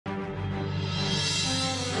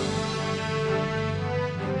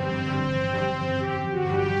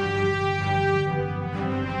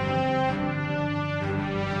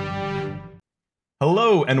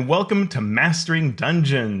Hello and welcome to Mastering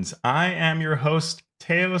Dungeons. I am your host,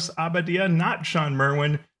 Teos Abadia, not Sean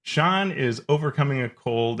Merwin. Sean is overcoming a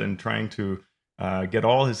cold and trying to get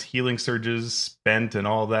all his healing surges spent and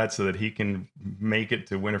all that so that he can make it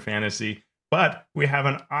to Winter Fantasy. But we have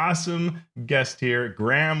an awesome guest here,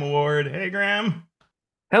 Graham Ward. Hey, Graham.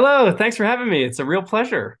 Hello, thanks for having me. It's a real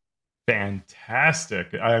pleasure.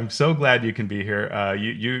 Fantastic. I'm so glad you can be here.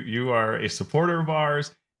 You are a supporter of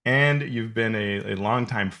ours, and you've been a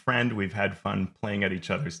longtime friend. We've had fun playing at each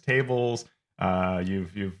other's tables.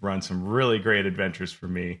 You've run some really great adventures for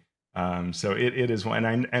me. So it is one,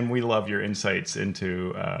 and we love your insights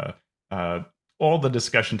into all the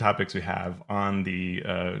discussion topics we have on the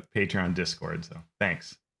Patreon Discord. So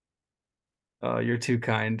thanks. Oh, you're too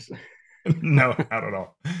kind. No, not at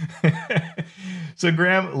all. So,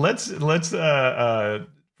 Graham, let's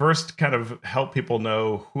first kind of help people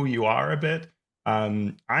know who you are a bit.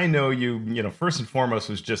 I know you first and foremost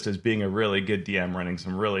was just as being a really good DM, running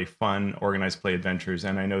some really fun organized play adventures,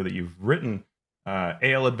 and I know that you've written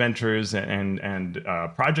AL Adventures and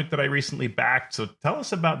project that I recently backed. So, tell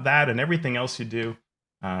us about that and everything else you do.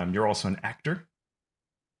 You're also an actor.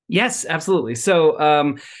 Yes, absolutely.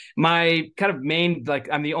 So, my kind of main,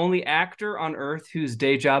 I'm the only actor on Earth whose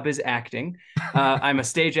day job is acting. I'm a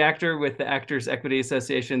stage actor with the Actors Equity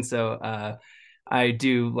Association. So, I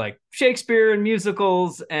do like Shakespeare and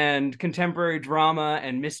musicals and contemporary drama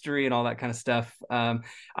and mystery and all that kind of stuff.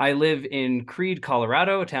 I live in Creede,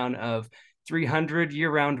 Colorado, a town of 300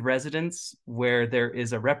 year-round residents, where there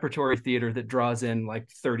is a repertory theater that draws in like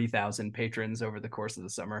 30,000 patrons over the course of the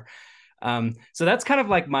summer. So that's kind of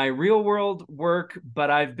like my real world work, but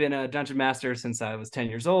I've been a dungeon master since I was 10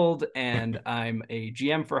 years old, and I'm a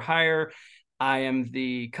GM for hire. I am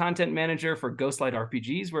the content manager for Ghostlight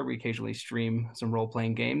RPGs, where we occasionally stream some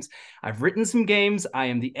role-playing games. I've written some games. I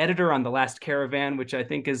am the editor on The Last Caravan, which I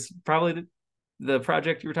think is probably the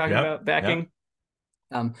project you were talking Yep. about Yep.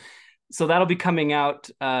 backing. So that'll be coming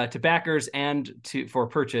out to backers and for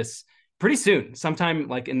purchase pretty soon, sometime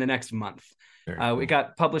like in the next month. Very We cool.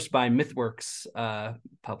 got published by MythWorks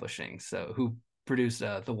Publishing, so who produced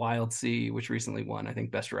The Wild Sea, which recently won, I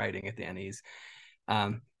think, Best Writing at the Ennies.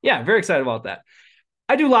 Yeah, very excited about that.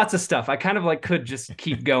 I do lots of stuff. I kind of like could just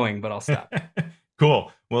keep going, but I'll stop.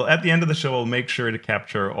 Cool. Well, at the end of the show, we'll make sure to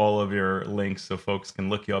capture all of your links so folks can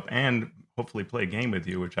look you up and hopefully play a game with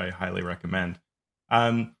you, which I highly recommend.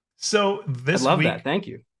 So I'd this love that. week, Thank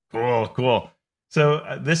you. cool.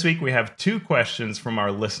 So this week we have two questions from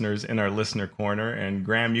our listeners in our listener corner, and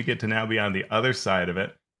Graham, you get to now be on the other side of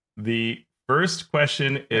it. The first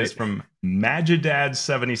question is Great. from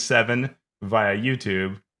Majidad77 via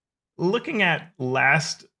YouTube. Looking at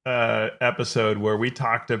last episode where we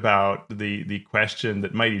talked about the question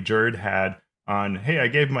that Mighty Jerd had on, hey, I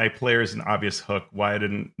gave my players an obvious hook. Why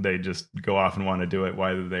didn't they just go off and want to do it?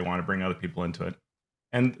 Why did they want to bring other people into it?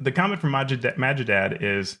 And the comment from Majidad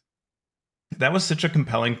is, that was such a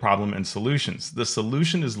compelling problem and solutions. The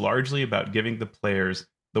solution is largely about giving the players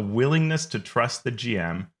the willingness to trust the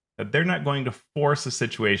GM that they're not going to force a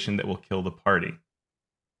situation that will kill the party.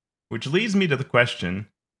 Which leads me to the question,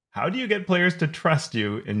 how do you get players to trust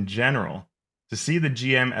you in general, to see the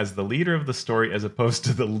GM as the leader of the story as opposed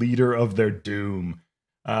to the leader of their doom?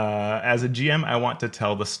 As a GM, I want to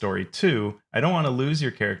tell the story too. I don't want to lose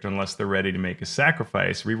your character unless they're ready to make a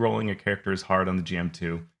sacrifice. Rerolling a character is hard on the GM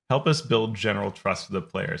too. Help us build general trust with the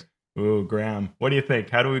players. Ooh, Graham, what do you think?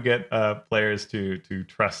 How do we get players to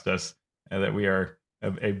trust us that we are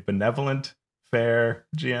a benevolent, fair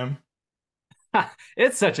GM?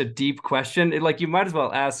 It's such a deep question. Like you might as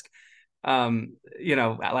well ask,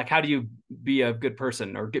 like how do you be a good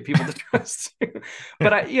person or get people to trust you?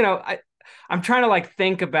 But I'm trying to like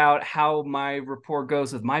think about how my rapport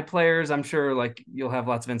goes with my players. I'm sure like you'll have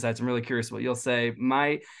lots of insights. I'm really curious what you'll say.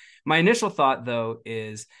 My initial thought though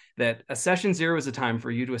is that a session zero is a time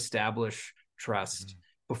for you to establish trust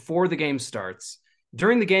before the game starts.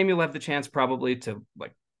 During the game, you'll have the chance probably to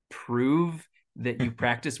like prove that you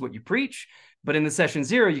practice what you preach. But in the session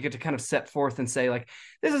zero, you get to kind of set forth and say, like,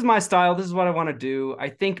 this is my style. This is what I want to do. I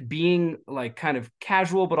think being like kind of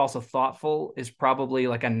casual, but also thoughtful is probably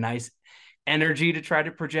like a nice energy to try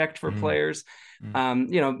to project for Mm-hmm. players.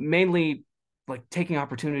 Mainly like taking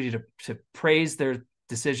opportunity to praise their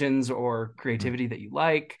decisions or creativity that you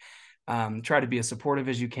like. Try to be as supportive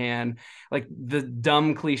as you can. Like the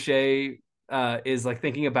dumb cliche is like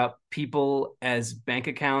thinking about people as bank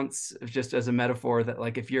accounts, just as a metaphor that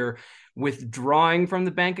like if you're withdrawing from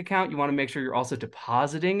the bank account, you want to make sure you're also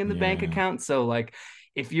depositing in the bank Yeah. account. So like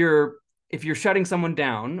if you're if you're shutting someone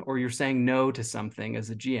down or you're saying no to something as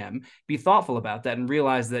a GM, be thoughtful about that and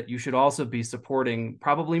realize that you should also be supporting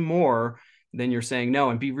probably more than you're saying no,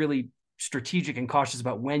 and be really strategic and cautious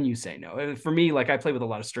about when you say no. For me, like I play with a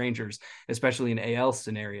lot of strangers, especially in AL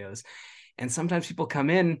scenarios, and sometimes people come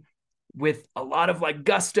in with a lot of like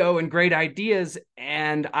gusto and great ideas,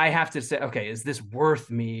 and I have to say, okay, is this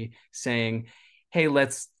worth me saying, hey,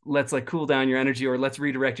 let's like cool down your energy, or let's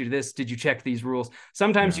redirect you to this, did you check these rules?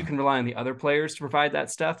 Sometimes you Yeah. can rely on the other players to provide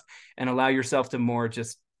that stuff and allow yourself to more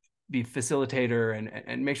just be facilitator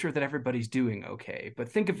and make sure that everybody's doing okay, but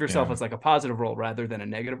think of yourself Yeah. as like a positive role rather than a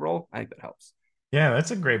negative role. I think that helps. Yeah,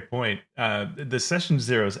 that's a great point. The session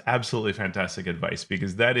zero is absolutely fantastic advice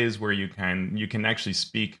because that is where you can actually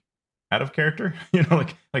speak out of character,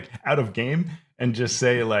 like out of game, and just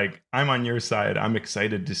say like, "I'm on your side. I'm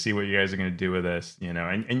excited to see what you guys are going to do with this,"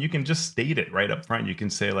 and you can just state it right up front. You can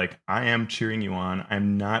say like, "I am cheering you on.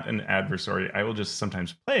 I'm not an adversary. I will just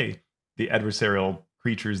sometimes play the adversarial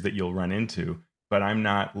creatures that you'll run into, but I'm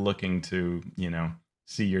not looking to,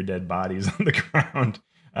 see your dead bodies on the ground."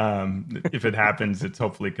 If it happens, it's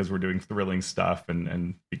hopefully because we're doing thrilling stuff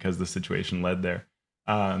and because the situation led there.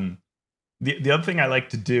 Um, the other thing I like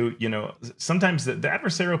to do, sometimes the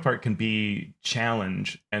adversarial part can be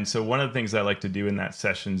challenge, and so one of the things I like to do in that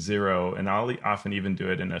session zero, and I'll often even do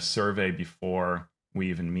it in a survey before we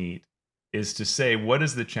even meet, is to say what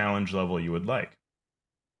is the challenge level you would like,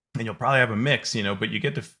 and you'll probably have a mix, but you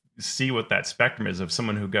get to see what that spectrum is of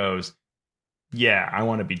someone who goes, yeah, I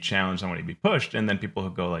want to be challenged. I want to be pushed. And then people who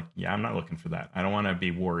go like, yeah, I'm not looking for that. I don't want to be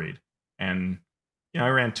worried. And, I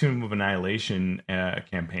ran Tomb of Annihilation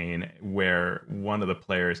campaign where one of the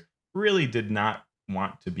players really did not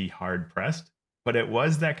want to be hard pressed, but it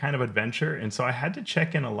was that kind of adventure. And so I had to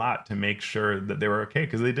check in a lot to make sure that they were okay.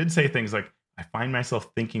 Because they did say things like, I find myself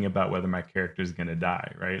thinking about whether my character is going to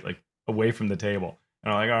die, right? Like away from the table.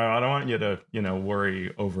 And I'm like, oh, I don't want you to,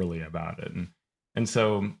 worry overly about it. And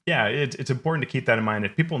so, yeah, it's important to keep that in mind.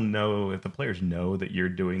 If the players know that you're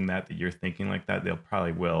doing that you're thinking like that, they'll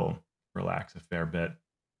probably will relax a fair bit.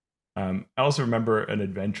 I also remember an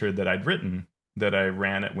adventure that I'd written that I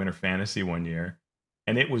ran at Winter Fantasy one year,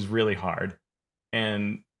 and it was really hard.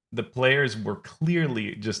 And the players were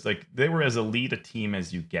clearly just like, they were as elite a team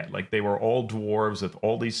as you get. Like they were all dwarves with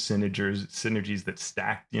all these synergies that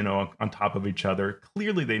stacked, on top of each other.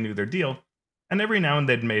 Clearly they knew their deal. And every now and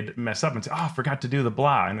then they'd mess up and say, oh, I forgot to do the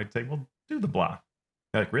blah. And I'd say, well, do the blah.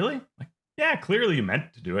 They're like, really? Like, yeah, clearly you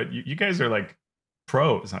meant to do it. You guys are like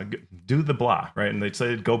pros. Do the blah, right? And they'd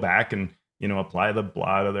say, go back and, apply the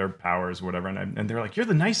blah to their powers or whatever. And they're like, you're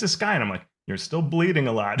the nicest guy. And I'm like, you're still bleeding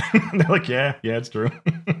a lot. And they're like, yeah, it's true.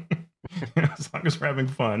 As long as we're having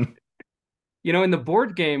fun. In the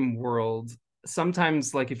board game world,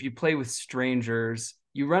 sometimes like if you play with strangers,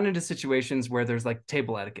 you run into situations where there's like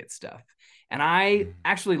table etiquette stuff. And I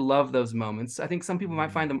actually love those moments. I think some people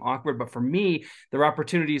might find them awkward, but for me, there are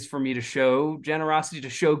opportunities for me to show generosity, to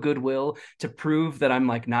show goodwill, to prove that I'm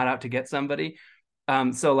like not out to get somebody.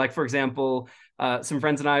 So like, for example, some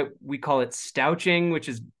friends and I, we call it stouching, which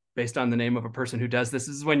is based on the name of a person who does this.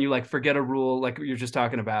 This is when you like forget a rule, like you're just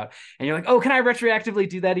talking about, and you're like, oh, can I retroactively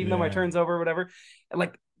do that even though my turn's over or whatever?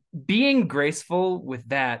 Like being graceful with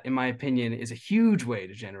that, in my opinion, is a huge way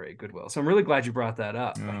to generate goodwill. So I'm really glad you brought that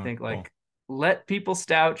up. I think like, Cool. let people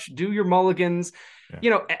stouch, do your mulligans,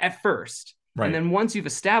 Yeah. At first. Right. And then once you've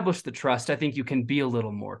established the trust, I think you can be a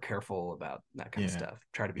little more careful about that kind of stuff.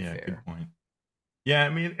 Try to be fair. Good point. Yeah, I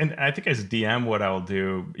mean, and I think as DM, what I'll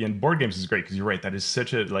do in board games is great because you're right. That is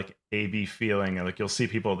such a like A/B feeling. Like you'll see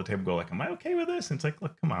people at the table go like, "Am I okay with this?" And it's like,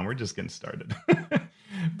 "Look, come on, we're just getting started."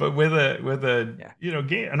 But with a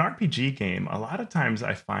game, an RPG game, a lot of times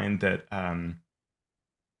I find that I'm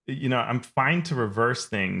fine to reverse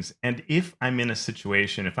things. And if I'm in a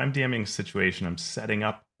situation, if I'm DMing a situation, I'm setting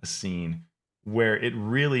up a scene where it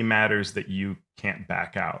really matters that you can't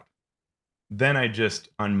back out, then I just,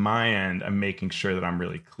 on my end, I'm making sure that I'm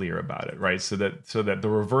really clear about it, right? So that the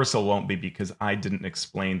reversal won't be because I didn't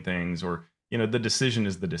explain things, or the decision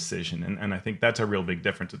is the decision. And I think that's a real big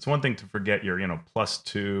difference. It's one thing to forget your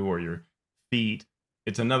 +2 or your feat.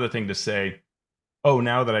 It's another thing to say, oh,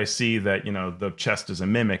 now that I see that the chest is a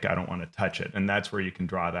mimic, I don't want to touch it. And that's where you can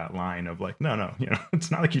draw that line of like, no,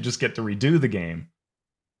 it's not like you just get to redo the game.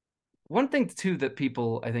 One thing too that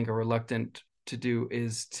people I think are reluctant to do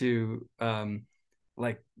is to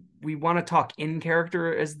like, we want to talk in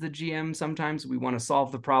character as the GM. Sometimes we want to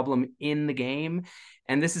solve the problem in the game,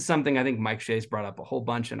 and this is something I think Mike Shea's brought up a whole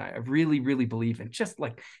bunch, and I really really believe in. Just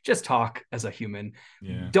talk as a human.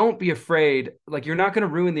 Don't be afraid. Like, you're not going to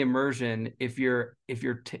ruin the immersion if you're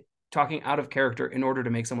talking out of character in order to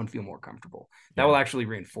make someone feel more comfortable. That Yeah. will actually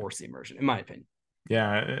reinforce the immersion, in my opinion.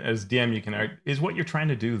 Yeah, as DM, you can argue, is what you're trying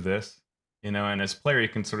to do this, and as player, you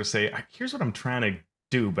can sort of say, here's what I'm trying to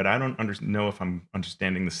do, but I don't know if I'm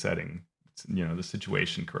understanding the setting, the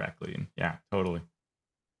situation correctly. And yeah, totally.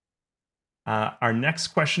 Our next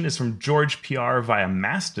question is from George PR via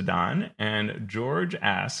Mastodon, and George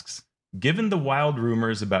asks, given the wild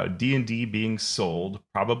rumors about D&D being sold,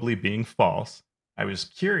 probably being false, I was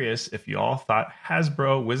curious if you all thought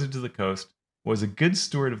Hasbro Wizards of the Coast was a good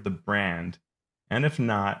steward of the brand, and if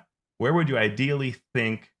not, where would you ideally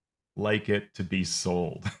like it to be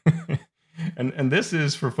sold? and this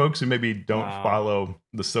is for folks who maybe don't follow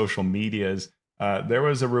the social medias. There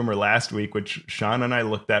was a rumor last week, which Sean and I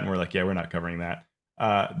looked at and we're like, yeah, we're not covering that.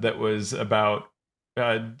 That was about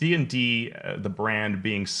D&D, the brand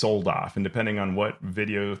being sold off. And depending on what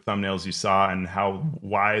video thumbnails you saw and how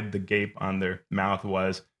wide the gape on their mouth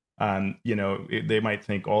was, they might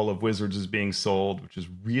think all of Wizards is being sold, which is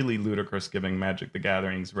really ludicrous given Magic the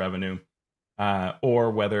Gathering's revenue, or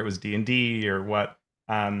whether it was D&D or what.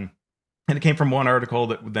 And it came from one article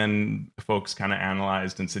that then folks kind of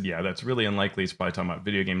analyzed and said, yeah, that's really unlikely. It's probably talking about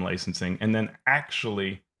video game licensing. And then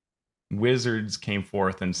actually Wizards came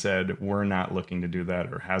forth and said, we're not looking to do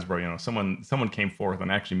that. Or Hasbro, someone came forth and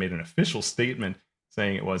actually made an official statement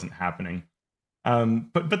saying it wasn't happening.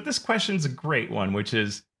 But this question's a great one, which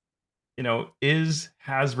is, is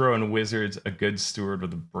Hasbro and Wizards a good steward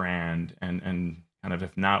of the brand? And kind of,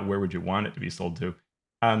 if not, where would you want it to be sold to?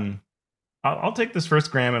 I'll take this first,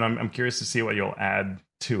 Graham, and I'm curious to see what you'll add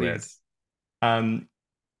to Please. it.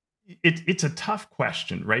 It's a tough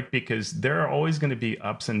question, right? Because there are always going to be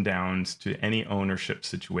ups and downs to any ownership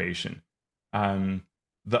situation. The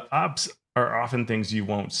ups are often things you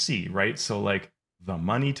won't see, right? So like the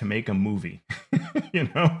money to make a movie,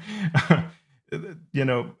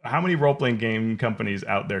 how many role-playing game companies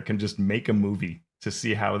out there can just make a movie to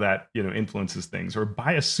see how that, influences things, or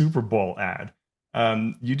buy a Super Bowl ad?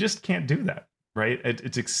 You just can't do that, right?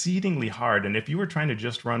 It's exceedingly hard. And if you were trying to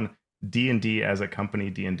just run D&D as a company,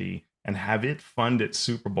 D&D, and have it fund its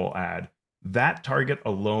Super Bowl ad, that target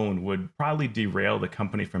alone would probably derail the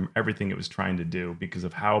company from everything it was trying to do because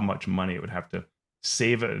of how much money it would have to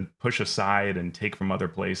save it and push aside and take from other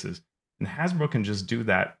places. And Hasbro can just do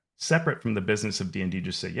that separate from the business of D&D.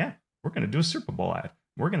 Just say, yeah, we're going to do a Super Bowl ad.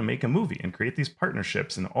 We're going to make a movie and create these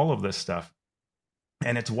partnerships and all of this stuff.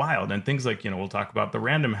 And it's wild. And things like, we'll talk about the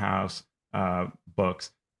Random House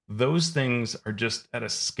books. Those things are just at a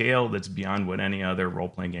scale that's beyond what any other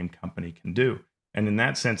role-playing game company can do. And in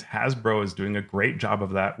that sense, Hasbro is doing a great job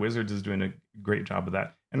of that. Wizards is doing a great job of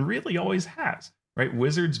that, and really always has, right?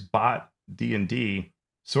 Wizards bought D&D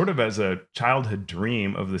sort of as a childhood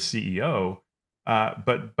dream of the CEO,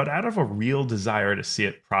 but out of a real desire to see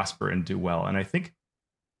it prosper and do well. And I think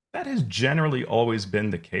that has generally always been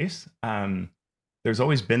the case. There's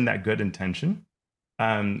always been that good intention.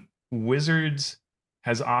 Wizards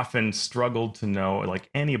has often struggled to know, like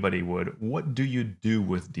anybody would, what do you do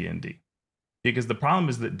with D&D? Because the problem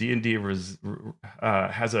is that D&D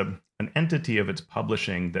has an entity of its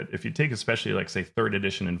publishing that, if you take especially like say 3rd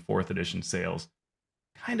edition and 4th edition sales,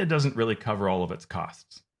 kind of doesn't really cover all of its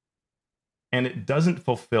costs. And it doesn't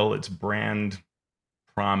fulfill its brand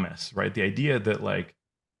promise, right? The idea that like,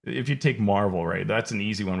 if you take Marvel, right, that's an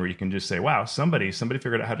easy one where you can just say, wow, somebody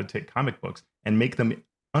figured out how to take comic books and make them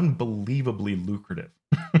unbelievably lucrative.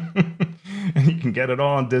 And you can get it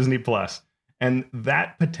all on Disney Plus. And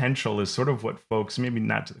that potential is sort of what folks, maybe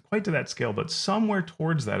not quite to that scale, but somewhere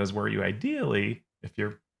towards that is where you ideally, if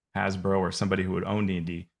you're Hasbro or somebody who would own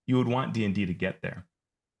D&D, you would want D&D to get there.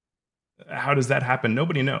 How does that happen?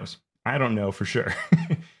 Nobody knows. I don't know for sure.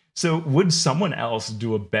 So would someone else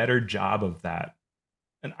do a better job of that?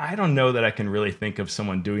 And I don't know that I can really think of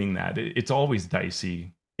someone doing that. It's always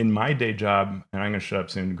dicey. In my day job, and I'm going to shut up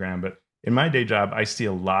soon, Graham, but in my day job, I see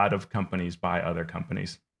a lot of companies buy other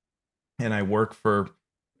companies. And I work for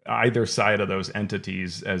either side of those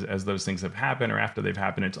entities as those things have happened or after they've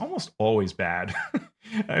happened. It's almost always bad.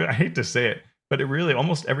 I hate to say it, but it really,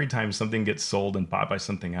 almost every time something gets sold and bought by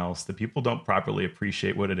something else, the people don't properly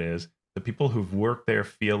appreciate what it is. The people who've worked there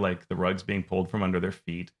feel like the rug's being pulled from under their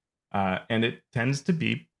feet. And it tends to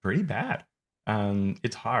be pretty bad.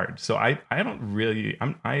 It's hard. So I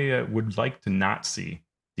would like to not see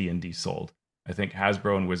D&D sold. I think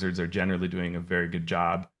Hasbro and Wizards are generally doing a very good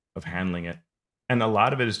job of handling it. And a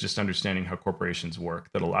lot of it is just understanding how corporations work.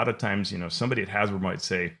 That a lot of times, somebody at Hasbro might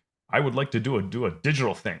say, I would like to do a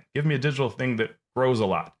digital thing. Give me a digital thing that grows a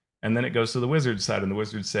lot. And then it goes to the Wizards side, and the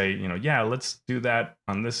Wizards say, yeah, let's do that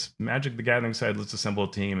on this Magic the Gathering side. Let's assemble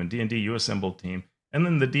a team, and D&D, you assemble a team. And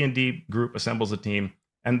then the D&D group assembles a team,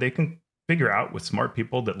 and they can figure out, with smart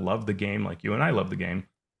people that love the game like you and I love the game,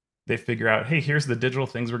 they figure out, hey, here's the digital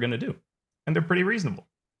things we're going to do. And they're pretty reasonable,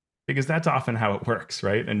 because that's often how it works,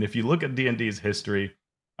 right? And if you look at D&D's history,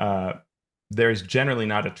 there's generally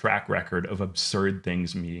not a track record of absurd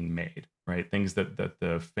things being made, right? Things that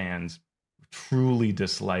the fans truly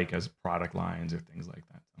dislike as product lines or things like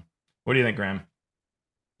that. So, what do you think, Graham?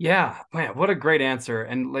 Yeah, man, what a great answer.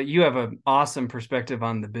 And like, you have an awesome perspective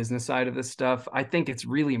on the business side of this stuff. I think it's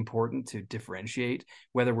really important to differentiate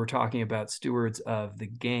whether we're talking about stewards of the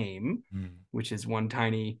game, which is one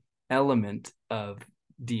tiny element of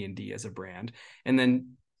D&D as a brand, and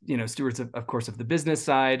then, stewards of course, of the business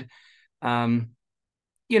side. Um,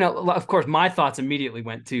 of course, my thoughts immediately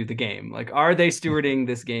went to the game. Like, are they stewarding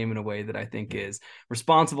this game in a way that I think is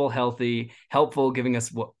responsible, healthy, helpful, giving us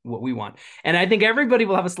what we want? And I think everybody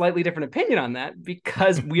will have a slightly different opinion on that,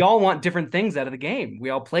 because we all want different things out of the game. We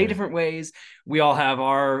all play different ways. We all have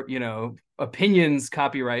our, opinions,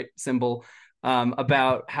 copyright symbol,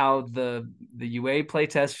 about how the UA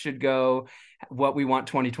playtest should go, what we want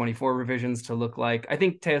 2024 revisions to look like. I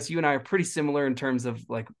think, Teos, you and I are pretty similar in terms of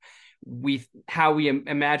like how we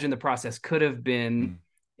imagine the process could have been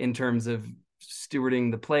in terms of stewarding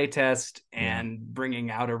the playtest and bringing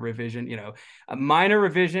out a revision. A minor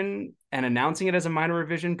revision and announcing it as a minor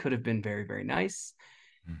revision could have been very, very nice.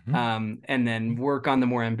 And then work on the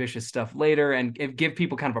more ambitious stuff later, and give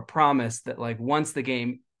people kind of a promise that, like, once the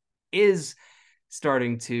game is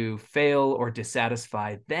starting to fail or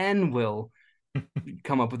dissatisfy, then we'll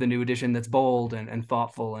come up with a new edition that's bold and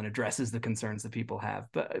thoughtful and addresses the concerns that people have.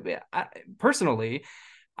 But personally,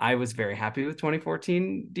 I was very happy with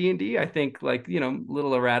 2014 D&D. I think, like,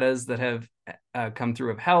 little erratas that have come through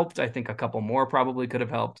have helped. I think a couple more probably could have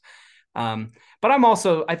helped. But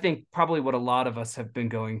I think probably what a lot of us have been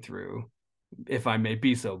going through, if I may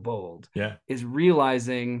be so bold, is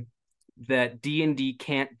realizing that D&D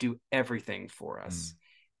can't do everything for us.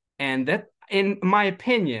 And that, in my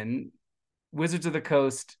opinion, Wizards of the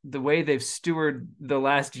Coast, the way they've stewarded the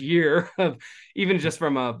last year of, even just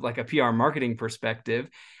from a PR marketing perspective,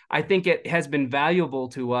 I think it has been valuable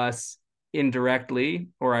to us indirectly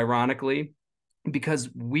or ironically, because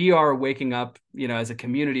we are waking up, as a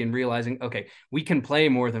community and realizing, okay, we can play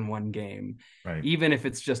more than one game, right? Even if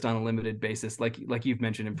it's just on a limited basis, like you've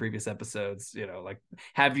mentioned in previous episodes, like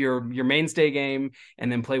have your mainstay game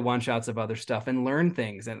and then play one shots of other stuff and learn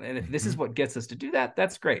things. And if this is what gets us to do that,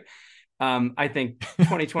 that's great. I think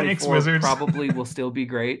 2024 Thanks, probably will still be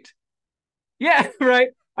great. Yeah, right.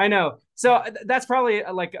 I know. So that's probably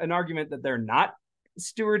like an argument that they're not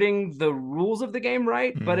stewarding the rules of the game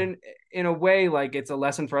right, but in a way, like, it's a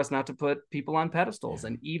lesson for us not to put people on pedestals.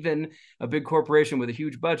 And even a big corporation with a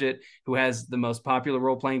huge budget who has the most popular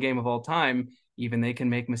role-playing game of all time, even they can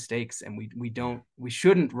make mistakes, and we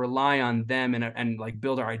shouldn't rely on them and like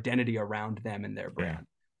build our identity around them and their brand.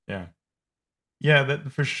 Yeah,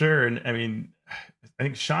 that for sure. And I mean, I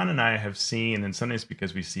think Sean and I have seen, and sometimes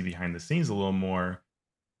because we see behind the scenes a little more,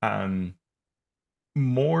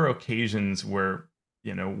 more occasions where,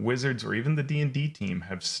 Wizards or even the D&D team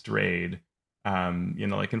have strayed.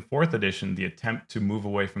 Like in 4th edition, the attempt to move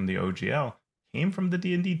away from the OGL came from the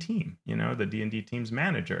D&D team, the D&D team's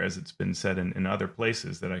manager, as it's been said in other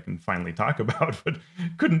places that I can finally talk about, but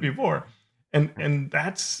couldn't before. And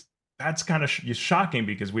that's kind of shocking,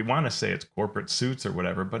 because we want to say it's corporate suits or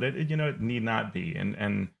whatever, but it need not be.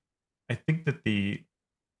 And I think that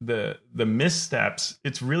the missteps,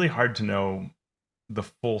 it's really hard to know the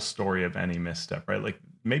full story of any misstep, right? Like,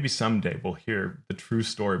 maybe someday we'll hear the true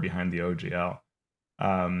story behind the OGL.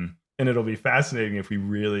 And it'll be fascinating if we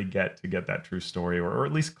really get that true story, or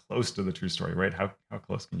at least close to the true story, right? How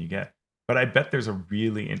close can you get? But I bet there's a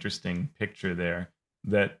really interesting picture there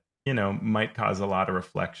that, might cause a lot of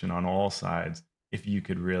reflection on all sides, if you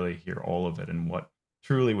could really hear all of it and what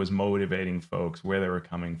truly was motivating folks, where they were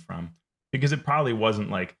coming from. Because it probably wasn't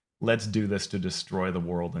like, let's do this to destroy the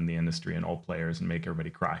world and the industry and all players and make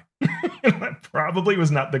everybody cry. That probably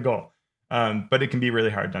was not the goal. But it can be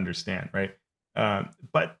really hard to understand, right?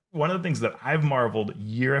 But one of the things that I've marveled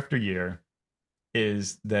year after year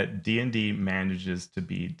is that D&D manages to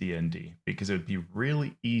be D&D, because it would be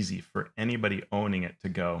really easy for anybody owning it to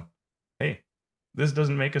go, hey, this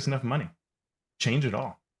doesn't make us enough money. Change it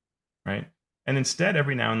all, right? And instead,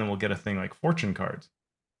 every now and then we'll get a thing like fortune cards.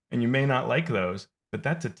 And you may not like those, but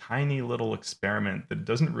that's a tiny little experiment that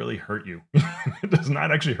doesn't really hurt you. It does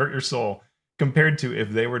not actually hurt your soul, compared to if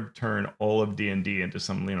they would turn all of D&D into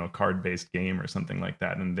some, card-based game or something like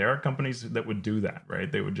that. And there are companies that would do that,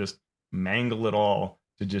 right? They would just mangle it all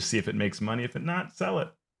to just see if it makes money. If it not, sell it.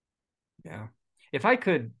 Yeah. if I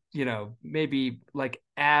could, maybe like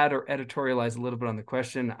add or editorialize a little bit on the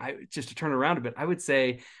question, I just to turn around a bit, I would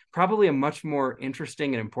say probably a much more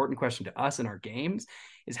interesting and important question to us in our games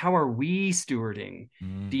is how are we stewarding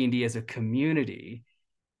Mm. D&D as a community?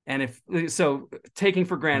 And if so, taking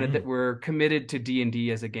for granted that we're committed to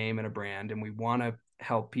D&D as a game and a brand, and we want to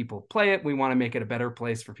help people play it, we want to make it a better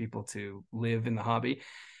place for people to live in the hobby.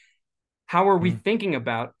 How are we thinking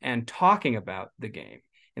about and talking about the game?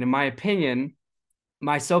 And in my opinion,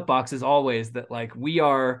 my soapbox is always that like we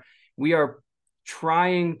are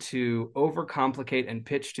trying to overcomplicate and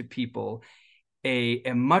pitch to people a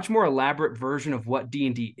much more elaborate version of what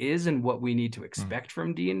D&D is and what we need to expect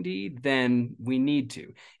from D&D than we need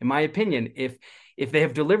to. In my opinion, if they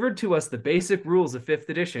have delivered to us the basic rules of 5th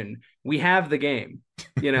edition, we have the game.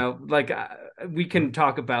 Like we can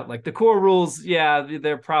talk about like the core rules. Yeah,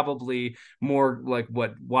 they're probably more like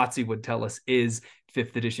what WotC would tell us is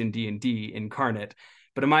 5th edition D&D incarnate.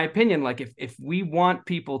 But in my opinion, like if we want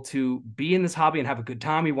people to be in this hobby and have a good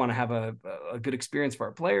time, we want to have a good experience for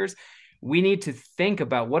our players, we need to think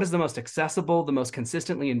about what is the most accessible, the most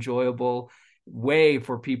consistently enjoyable way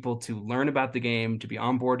for people to learn about the game, to be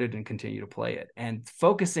onboarded and continue to play it. And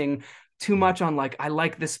focusing too much on like, I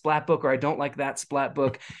like this splat book or I don't like that splat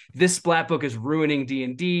book. This splat book is ruining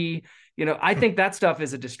D&D. I think that stuff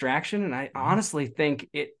is a distraction. And I honestly think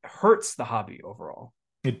it hurts the hobby overall.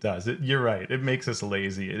 It does. You're right. It makes us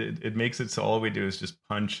lazy. It makes it so all we do is just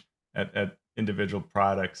punch at individual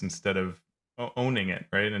products instead of owning it,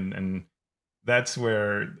 right? And that's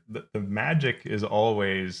where the magic is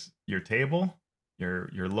always your table,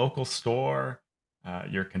 your local store,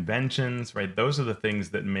 your conventions, right? Those are the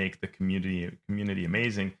things that make the community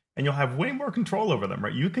amazing, and you'll have way more control over them,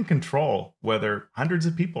 right? You can control whether hundreds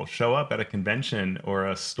of people show up at a convention or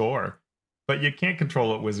a store, but you can't control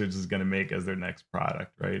what Wizards is going to make as their next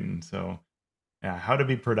product, right? And so, yeah, how to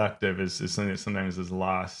be productive is something that sometimes is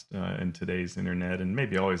lost in today's internet, and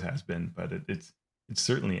maybe always has been, but it's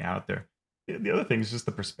certainly out there. The other thing is just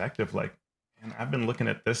the perspective. Like, man, I've been looking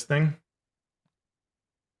at this thing,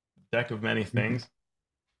 deck of many things.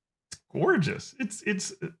 It's gorgeous.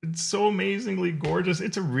 It's so amazingly gorgeous.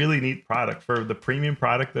 It's a really neat product for the premium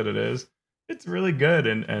product that it is. It's really good,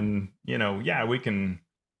 and yeah, we can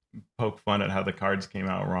poke fun at how the cards came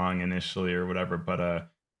out wrong initially or whatever, but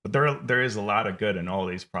there is a lot of good in all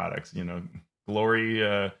these products. Glory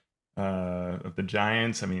of the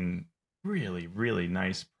Giants. I mean, really, really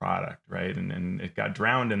nice product, right? And it got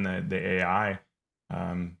drowned in the AI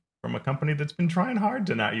from a company that's been trying hard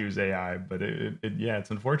to not use AI. But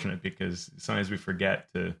it's unfortunate because sometimes we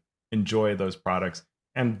forget to enjoy those products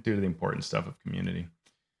and do the important stuff of community.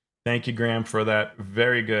 Thank you, Graham, for that.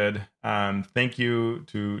 Very good. Thank you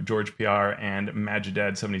to George PR and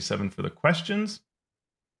Majidad77 for the questions.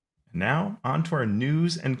 Now, on to our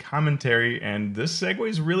news and commentary, and this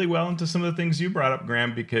segues really well into some of the things you brought up,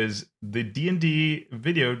 Graham, because the D&D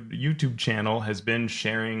video YouTube channel has been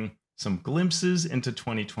sharing some glimpses into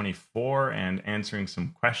 2024 and answering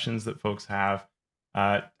some questions that folks have.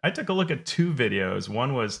 I took a look at 2 videos.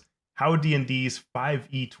 One was how D&D's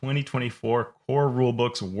 5e 2024 core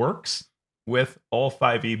rulebooks works with all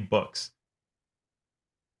 5e books.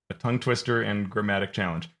 A tongue twister and grammatic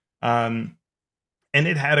challenge. And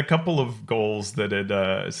it had a couple of goals that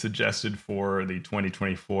it suggested for the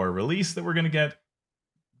 2024 release that we're going to get.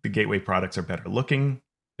 The Gateway products are better looking.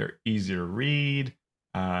 They're easier to read.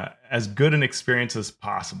 As good an experience as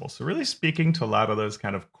possible. So really speaking to a lot of those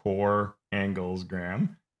kind of core angles,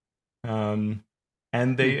 Graham.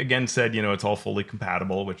 And they, again, said, it's all fully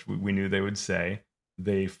compatible, which we knew they would say.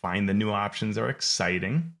 They find the new options are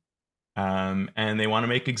exciting. And they want to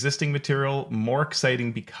make existing material more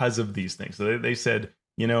exciting because of these things. So they said,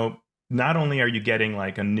 not only are you getting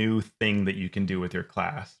like a new thing that you can do with your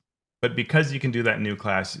class, but because you can do that new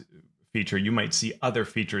class feature, you might see other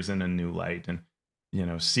features in a new light and,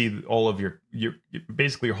 see all of your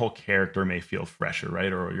basically your whole character may feel fresher,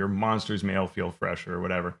 right? Or your monsters may all feel fresher or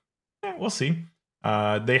whatever. Yeah, we'll see.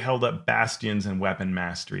 They held up Bastions and Weapon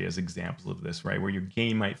Mastery as examples of this, right? Where your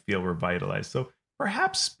game might feel revitalized. So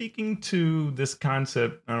perhaps speaking to this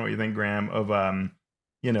concept, I don't know what you think, Graham, of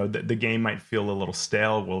the game might feel a little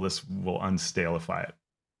stale. This will unstalify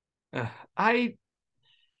it.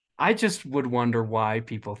 I just would wonder why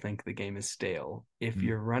people think the game is stale. If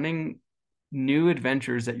you're running new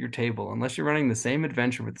adventures at your table, unless you're running the same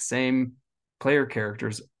adventure with the same player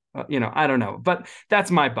characters, I don't know, but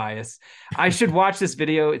that's my bias. I should watch this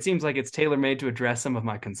video. It seems like it's tailor-made to address some of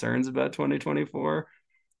my concerns about 2024.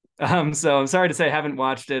 So I'm sorry to say I haven't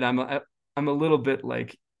watched it. I'm a little bit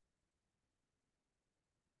like,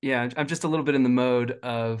 I'm just a little bit in the mode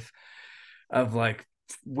of of like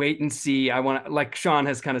wait and see. I want to, like Sean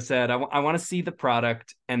has kind of said, I want to see the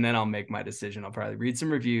product and then I'll make my decision. I'll probably read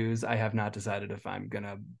some reviews. I have not decided if I'm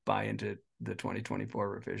gonna buy into the 2024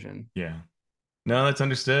 revision. Yeah. No, that's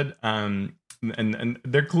understood. And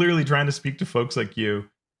they're clearly trying to speak to folks like you.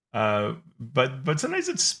 But sometimes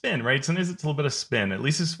it's spin, right? Sometimes it's a little bit of spin, at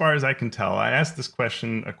least as far as I can tell. I asked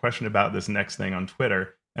a question about this next thing on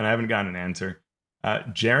Twitter, and I haven't gotten an answer.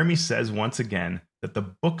 Jeremy says once again that the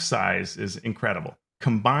book size is incredible.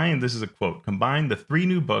 Combined, this is a quote, combine the 3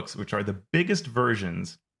 new books, which are the biggest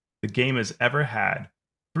versions the game has ever had.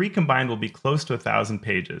 3 combined will be close to 1,000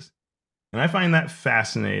 pages. And I find that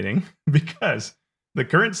fascinating because the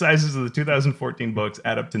current sizes of the 2014 books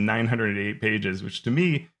add up to 988 pages, which to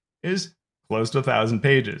me is close to 1,000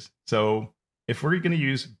 pages. So if we're going to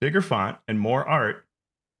use bigger font and more art,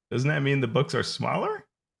 doesn't that mean the books are smaller?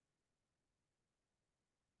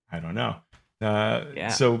 I don't know. Yeah.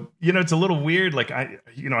 So, it's a little weird. Like I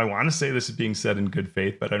want to say this is being said in good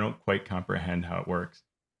faith, but I don't quite comprehend how it works.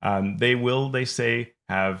 They say,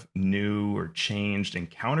 have new or changed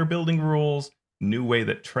encounter building rules, new way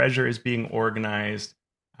that treasure is being organized.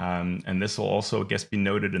 And this will also, I guess, be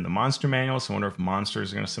noted in the monster manual. So I wonder if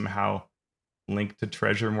monsters are going to somehow link to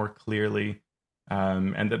treasure more clearly.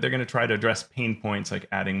 And that they're going to try to address pain points like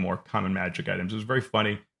adding more common magic items. It was very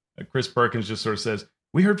funny. Chris Perkins just sort of says,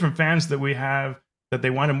 we heard from fans that they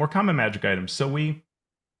wanted more common magic items. So we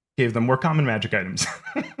gave them more common magic items.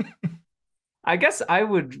 I guess I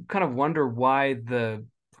would kind of wonder why the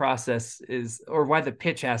process is, or why the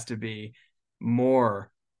pitch has to be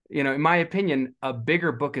more. In my opinion, a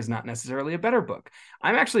bigger book is not necessarily a better book.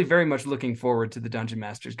 I'm actually very much looking forward to the Dungeon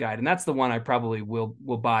Master's Guide, and that's the one I probably will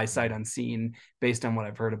buy sight unseen based on what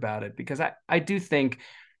I've heard about it, because I do think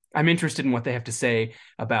I'm interested in what they have to say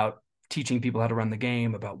about teaching people how to run the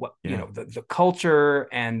game, about what the culture,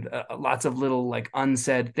 and lots of little like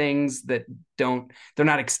unsaid things that they're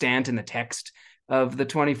not extant in the text of the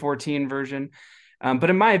 2014 version. But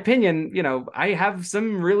in my opinion, I have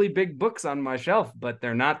some really big books on my shelf, but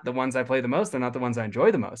they're not the ones I play the most. They're not the ones I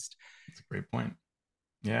enjoy the most. That's a great point.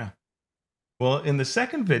 Yeah. Well, in the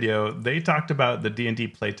second video, they talked about the D&D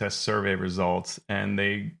playtest survey results, and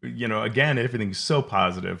they, again, everything's so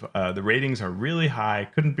positive. The ratings are really high,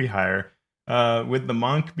 couldn't be higher. With the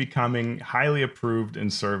monk becoming highly approved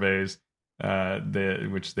in surveys,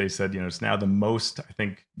 which they said, it's now the most, I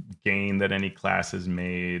think, gain that any class has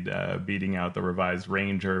made, beating out the revised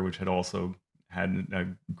ranger, which had also had a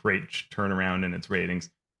great turnaround in its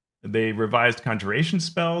ratings. They revised conjuration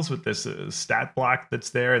spells with this stat block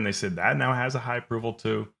that's there, and they said that now has a high approval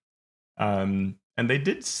too. And they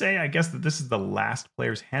did say, I guess, that this is the last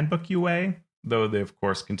player's handbook UA, though they, of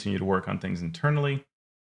course, continue to work on things internally.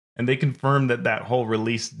 And they confirmed that whole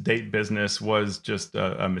release date business was just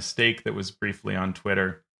a mistake that was briefly on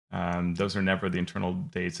Twitter. Those are never the internal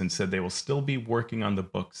dates, and said they will still be working on the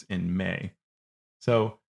books in May.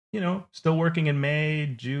 So, still working in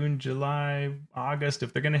May, June, July, August.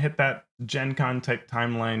 If they're going to hit that Gen Con type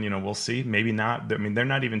timeline, we'll see. Maybe not. I mean, they're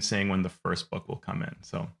not even saying when the first book will come in.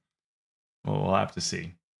 So we'll have to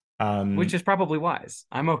see. Which is probably wise.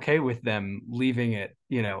 I'm okay with them leaving it,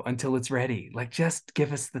 until it's ready. Like, just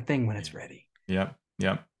give us the thing when it's ready. Yep.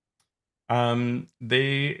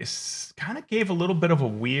 They kind of gave a little bit of a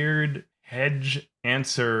weird hedge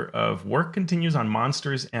answer of work continues on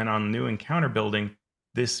monsters and on new encounter building.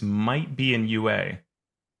 This might be in UA.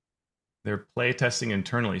 They're playtesting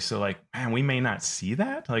internally. So, like, man, we may not see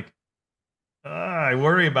that. Like, I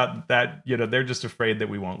worry about that. They're just afraid that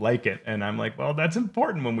we won't like it. And I'm like, well, that's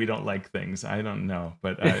important when we don't like things. I don't know.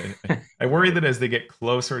 But I worry that as they get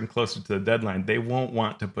closer and closer to the deadline, they won't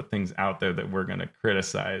want to put things out there that we're going to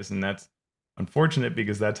criticize. And that's unfortunate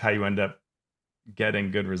because that's how you end up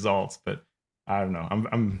getting good results. But I don't know.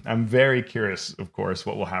 I'm very curious, of course,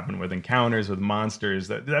 what will happen with encounters, with monsters.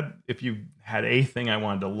 That if you had a thing I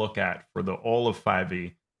wanted to look at for all of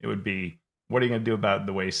 5e, it would be, what are you going to do about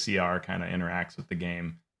the way CR kind of interacts with the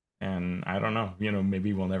game? And I don't know.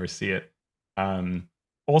 Maybe we'll never see it.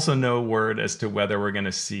 Also, no word as to whether we're going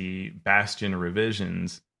to see Bastion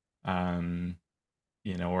revisions. Or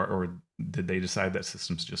did they decide that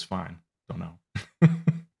system's just fine? Don't know.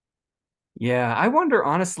 Yeah, I wonder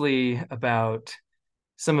honestly about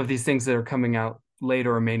some of these things that are coming out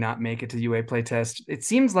later or may not make it to UA playtest. It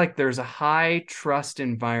seems like there's a high trust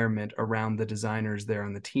environment around the designers there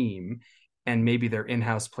on the team, and maybe their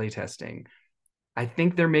in-house playtesting. I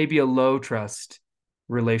think there may be a low trust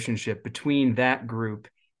relationship between that group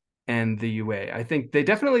and the UA. I think they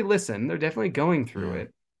definitely listen. They're definitely going through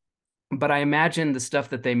it. But I imagine the stuff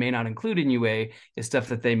that they may not include in UA is stuff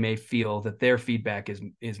that they may feel that their feedback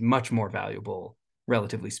is much more valuable,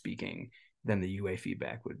 relatively speaking, than the UA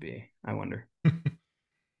feedback would be. I wonder.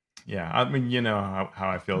 Yeah, I mean, you know how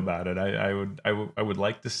I feel about it. I would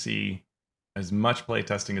like to see as much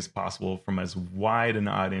playtesting as possible from as wide an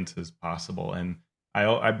audience as possible, and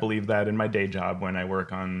I believe that in my day job when I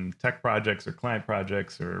work on tech projects or client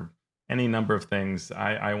projects or any number of things,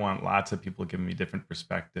 I want lots of people giving me different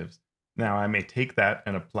perspectives. Now, I may take that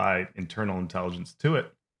and apply internal intelligence to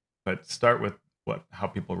it, but start with how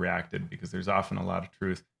people reacted, because there's often a lot of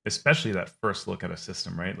truth, especially that first look at a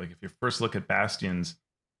system, right? Like if your first look at Bastions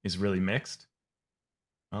is really mixed,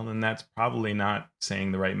 well, then that's probably not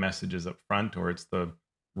saying the right messages up front, or it's the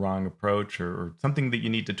wrong approach, or something that you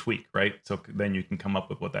need to tweak, right? So then you can come up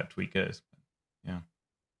with what that tweak is. Yeah.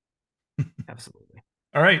 Absolutely.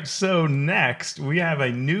 All right, so next we have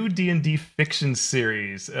a new D&D fiction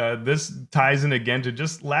series. This ties in again to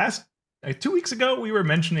just 2 weeks ago we were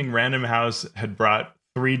mentioning Random House had brought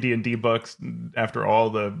 3 D&D books after all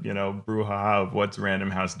the, brouhaha of what's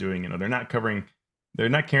Random House doing. They're not carrying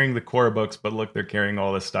the core books, but look, they're carrying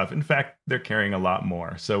all this stuff. In fact, they're carrying a lot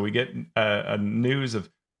more. So we get a news of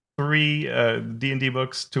 3 D&D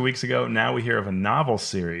books 2 weeks ago. Now we hear of a novel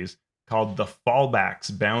series called The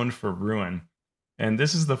Fallbacks: Bound for Ruin. And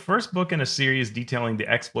this is the first book in a series detailing the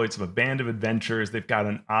exploits of a band of adventurers. They've got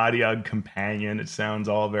an Adiog companion. It sounds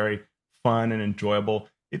all very fun and enjoyable.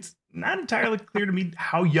 It's not entirely clear to me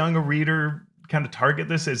how young a reader kind of target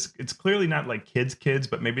this is. It's clearly not like kids,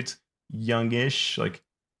 but maybe it's youngish, like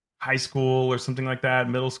high school or something like that,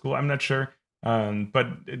 middle school. I'm not sure. But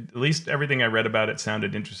at least everything I read about it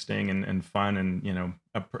sounded interesting and fun, and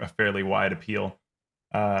a fairly wide appeal.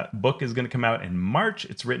 Book is going to come out in March.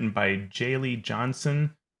 It's written by Jaylee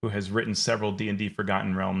Johnson, who has written several D&D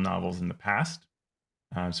Forgotten Realm novels in the past.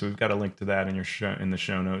 So we've got a link to that in the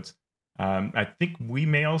show notes. I think we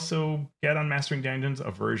may also get on Mastering Dungeons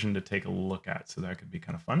a version to take a look at, so that could be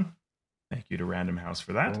kind of fun. Thank you to Random House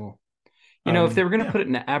for that. Cool. If they were going to put it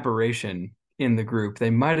in an aberration in the group, they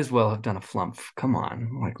might as well have done a flump. Come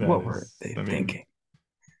on, what were they thinking?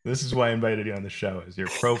 This is why I invited you on the show. Is your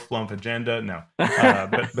pro flump agenda? No,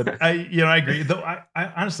 but I agree. Though I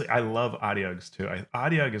honestly I love Adiogs too.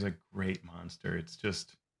 Adiog is a great monster. It's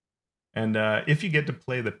just, and if you get to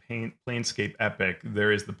play the Planescape Epic,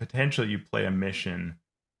 there is the potential you play a mission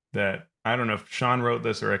that, I don't know if Sean wrote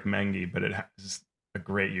this or Ekmengi, but it has a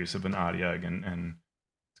great use of an Adiog, and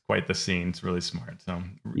it's quite the scene. It's really smart. So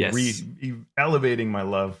yes, elevating my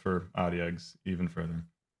love for Adiogs even further.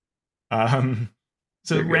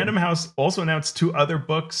 So Random House also announced 2 other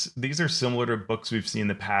books. These are similar to books we've seen in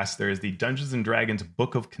the past. There is the Dungeons and Dragons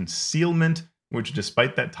Book of Concealment, which,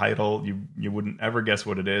 despite that title, you wouldn't ever guess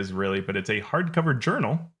what it is, really, but it's a hardcover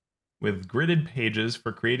journal with gridded pages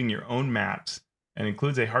for creating your own maps, and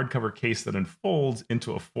includes a hardcover case that unfolds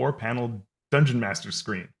into a 4-panel Dungeon Master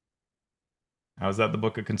screen. How's that the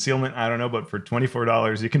Book of Concealment? I don't know, but for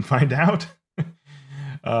 $24 you can find out.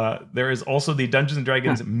 There is also the Dungeons and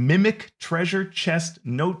Dragons Mimic Treasure Chest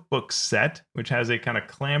Notebook Set, which has a kind of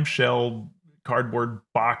clamshell cardboard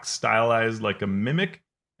box stylized like a mimic.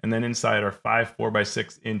 And then inside are 5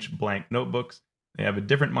 4x6-inch blank notebooks. They have a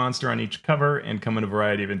different monster on each cover and come in a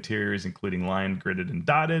variety of interiors, including lined, gridded, and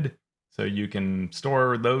dotted. So you can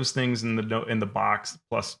store those things in the box,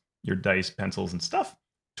 plus your dice, pencils, and stuff.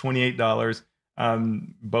 $28.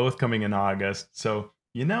 Both coming in August. So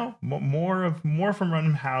more from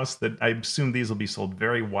Random House. That I assume these will be sold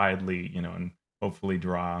very widely, and hopefully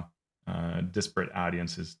draw disparate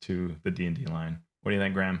audiences to the D&D line. What do you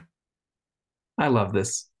think, Graham? I love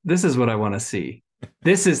this. This is what I want to see.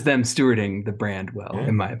 This is them stewarding the brand well,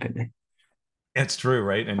 in my opinion. It's true,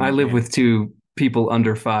 right? And I live with 2 people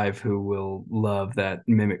under 5 who will love that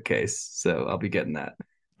Mimic case, so I'll be getting that.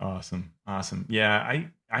 Awesome. Yeah,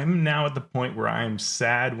 I'm now at the point where I'm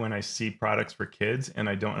sad when I see products for kids and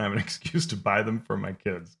I don't have an excuse to buy them for my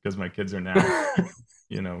kids, because my kids are now,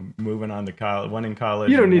 moving on to college. One in college.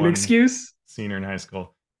 You don't need an excuse. Senior in high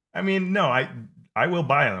school. I mean, no, I will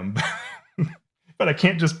buy them, but I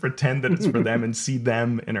can't just pretend that it's for them and see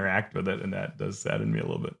them interact with it, and that does sadden me a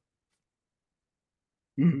little bit.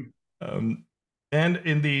 And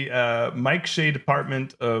in the Mike Shea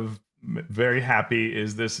department of very happy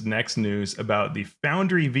is this next news about the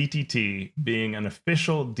Foundry VTT being an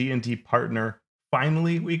official D&D partner.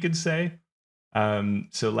 Finally, we could say.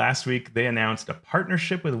 So last week they announced a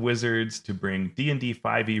partnership with Wizards to bring D&D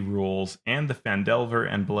 5e rules and the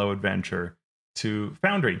Phandelver and Below adventure to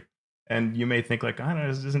Foundry. And you may think like, I don't know,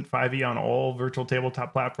 isn't 5e on all virtual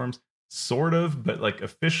tabletop platforms? Sort of, but like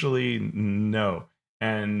officially, no.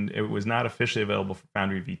 and it was not officially available for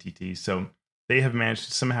Foundry VTT. So they have managed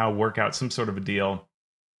to somehow work out some sort of a deal,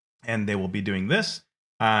 and they will be doing this.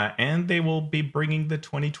 And they will be bringing the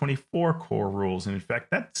 2024 core rules. And in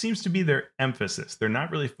fact, that seems to be their emphasis. They're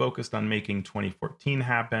not really focused on making 2014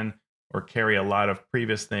 happen or carry a lot of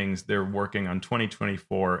previous things. They're working on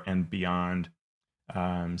 2024 and beyond,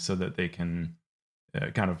 so that they can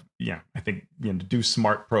I think, do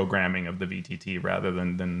smart programming of the VTT rather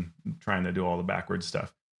than trying to do all the backwards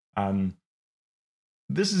stuff.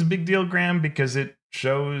 This is a big deal, Graham, because it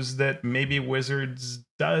shows that maybe Wizards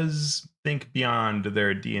does think beyond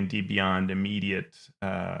their D&D Beyond immediate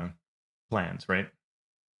plans, right?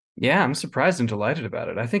 Yeah, I'm surprised and delighted about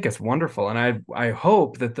it. I think it's wonderful, and I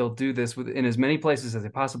hope that they'll do this in as many places as they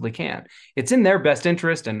possibly can. It's in their best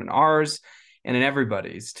interest and in ours and in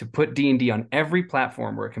everybody's to put D&D on every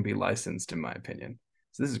platform where it can be licensed, in my opinion.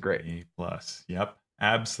 So this is great. A+. Yep,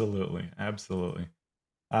 absolutely.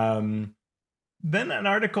 Then an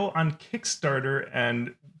article on Kickstarter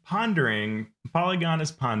and pondering, Polygon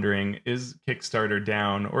is pondering, is Kickstarter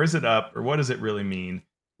down or is it up, or what does it really mean?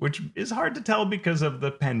 Which is hard to tell because of the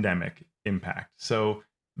pandemic impact. So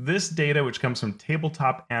this data, which comes from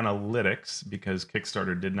Tabletop Analytics, because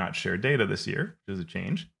Kickstarter did not share data this year, which is a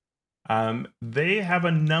change, they have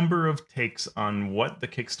a number of takes on what the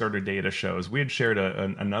Kickstarter data shows. We had shared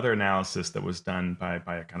another analysis that was done by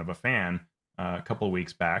a kind of a fan a couple of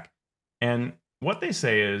weeks back. And what they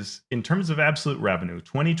say is, in terms of absolute revenue,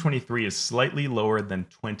 2023 is slightly lower than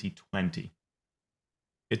 2020.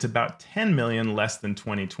 It's about 10 million less than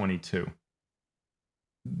 2022.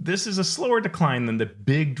 This is a slower decline than the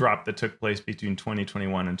big drop that took place between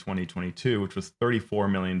 2021 and 2022, which was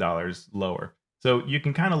 $34 million lower. So you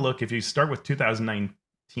can kind of look, if you start with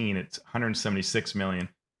 2019, it's 176 million.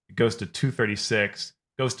 It goes to 236,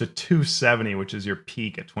 goes to 270, which is your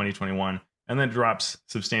peak at 2021, and then drops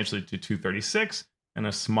substantially to 236, and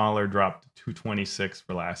a smaller drop to 226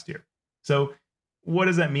 for last year. So what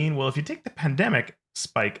does that mean? Well, if you take the pandemic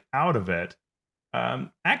spike out of it,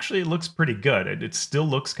 actually it looks pretty good. It still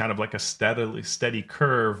looks kind of like a steady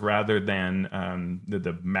curve rather than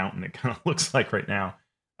the mountain it kind of looks like right now.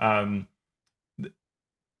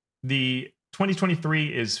 The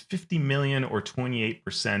 2023 is 50 million or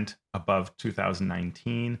 28% above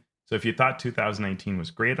 2019. So if you thought 2019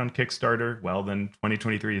 was great on Kickstarter, well, then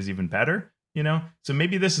 2023 is even better, So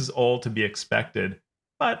maybe this is all to be expected.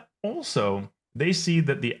 But also, they see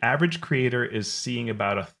that the average creator is seeing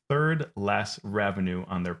about a third less revenue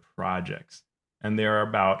on their projects. And there are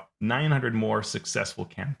about 900 more successful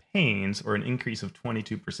campaigns, or an increase of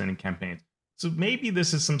 22% in campaigns. So maybe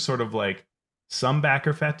this is some sort of like some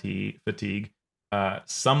backer fatigue,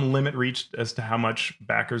 some limit reached as to how much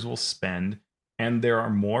backers will spend, and there are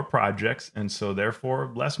more projects, and so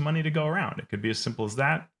therefore less money to go around. It could be as simple as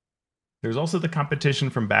that. There's also the competition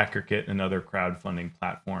from BackerKit and other crowdfunding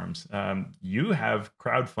platforms. You have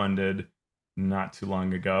crowdfunded not too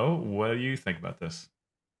long ago. What do you think about this?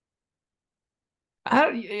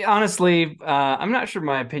 Honestly, I'm not sure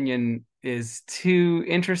my opinion is too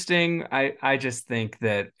interesting. I just think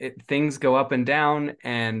that things go up and down,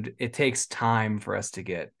 and it takes time for us to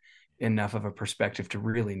get enough of a perspective to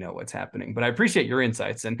really know what's happening. But I appreciate your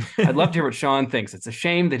insights, and I'd love to hear what Sean thinks. It's a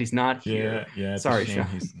shame that he's not here. Yeah. Sorry, a shame Sean.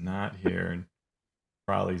 He's not here, and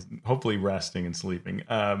probably, hopefully, resting and sleeping.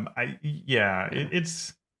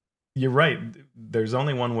 It's. You're right. There's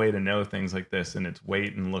only one way to know things like this, and it's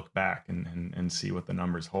wait and look back and see what the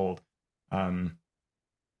numbers hold.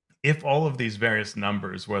 If all of these various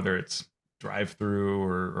numbers, whether it's drive-through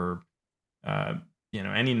or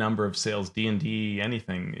any number of sales, D&D,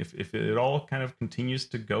 anything, if it all kind of continues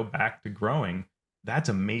to go back to growing, that's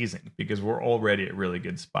amazing, because we're already at really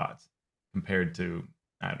good spots compared to,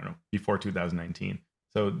 I don't know, before 2019.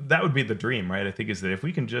 So that would be the dream, right? I think, is that if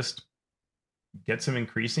we can just get some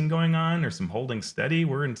increasing going on or some holding steady,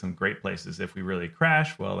 we're in some great places. If we really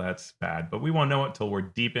crash, well, that's bad, but we won't know it till we're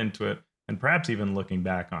deep into it, and perhaps even looking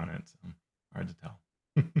back on it. So hard to tell.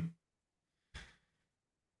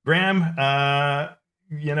 Graham,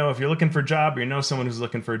 if you're looking for a job, or someone who's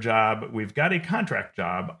looking for a job, we've got a contract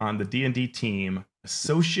job on the D&D team,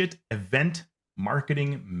 Associate Event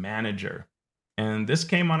Marketing Manager. And this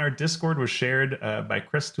came on our Discord, was shared by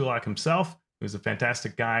Chris Tulloch himself, who's a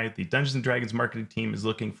fantastic guy. The Dungeons & Dragons marketing team is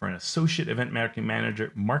looking for an Associate Event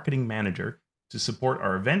Marketing Manager to support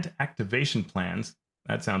our event activation plans.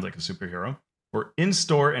 That sounds like a superhero. For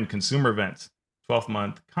in-store and consumer events.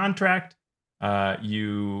 12-month contract.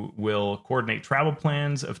 You will coordinate travel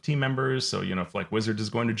plans of team members. So, if like Wizards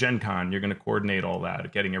is going to Gen Con, you're going to coordinate all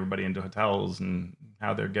that, getting everybody into hotels and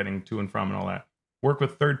how they're getting to and from and all that. work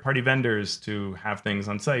with third-party vendors to have things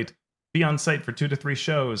on site, be on site for 2 to 3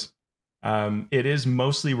 shows. It is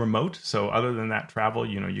mostly remote, so other than that travel,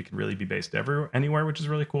 you can really be based anywhere, which is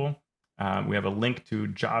really cool. We have a link to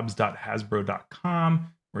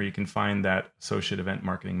jobs.hasbro.com where you can find that associate event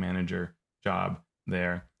marketing manager job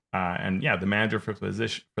there. And yeah, the manager for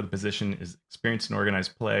the position is experienced in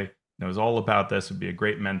organized play, knows all about this, would be a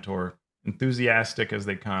great mentor, enthusiastic as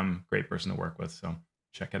they come, great person to work with. So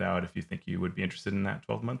check it out if you think you would be interested in that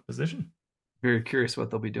 12-month position. Very curious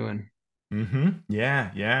what they'll be doing.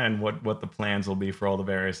 Yeah, and what the plans will be for all the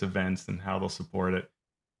various events and how they'll support it.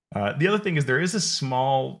 The other thing is there is a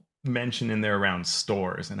small mention in there around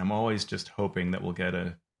stores, and I'm always just hoping that we'll get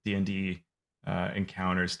a D&D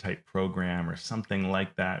encounters type program or something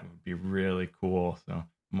like that. It would be really cool. So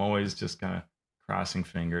I'm always just kind of crossing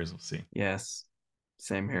fingers. We'll see. Yes,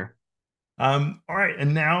 same here. All right,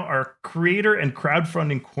 and now our creator and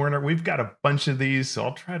crowdfunding corner. We've got a bunch of these, so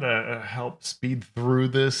I'll try to help speed through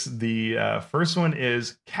this. The first one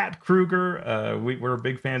is Kat Kruger. We're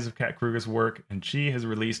big fans of Kat Kruger's work, and she has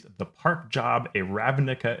released The Park Job, a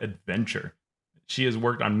Ravnica adventure. She has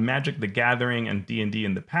worked on Magic the Gathering and D&D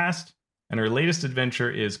in the past, and her latest adventure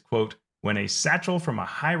is, quote, when a satchel from a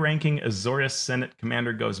high-ranking Azorius Senate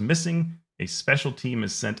commander goes missing, a special team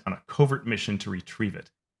is sent on a covert mission to retrieve it.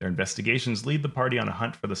 Their investigations lead the party on a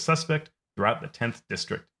hunt for the suspect throughout the 10th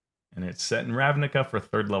district, and it's set in Ravnica for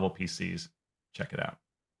 3rd-level PCs. Check it out.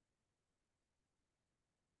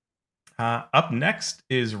 Up next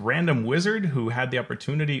is Random Wizard, who had the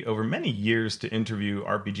opportunity over many years to interview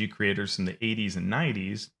RPG creators from the 80s and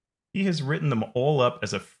 90s. He has written them all up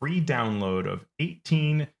as a free download of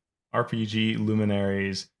 18 RPG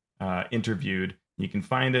luminaries interviewed. You can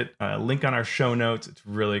find it, link on our show notes. It's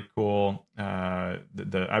really cool.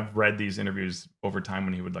 I've read these interviews over time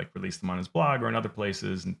when he would release them on his blog or in other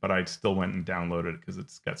places, but I still went and downloaded it because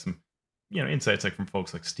it's got some, insights from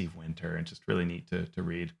folks like Steve Winter, and just really neat to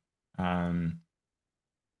read. Now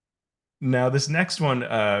this next one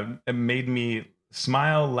made me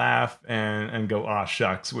smile, laugh, and go, aw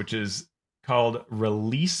shucks, which is called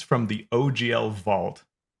Release from the OGL Vault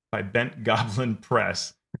by Bent Goblin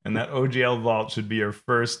Press. And that OGL Vault should be your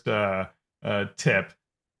first tip.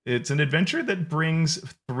 It's an adventure that brings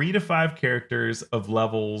 3 to 5 characters of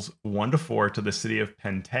levels 1 to 4 to the city of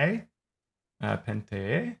Pentei.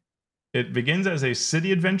 It begins as a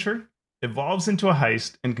city adventure, evolves into a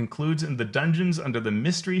heist, and concludes in the dungeons under the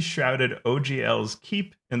mystery-shrouded OGL's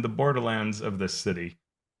keep in the borderlands of this city.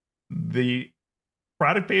 The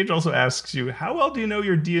product page also asks you, how well do you know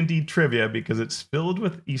your D&D trivia? Because it's filled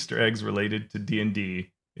with Easter eggs related to D&D.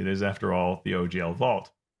 It is, after all, the OGL Vault.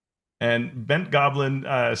 And Bent Goblin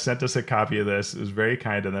sent us a copy of this. It was very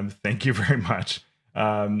kind of them. Thank you very much.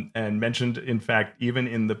 And mentioned, in fact, even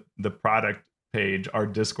in the product page, our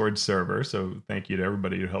Discord server. So thank you to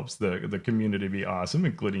everybody who helps the community be awesome,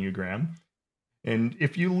 including you, Graham. And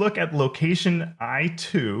if you look at location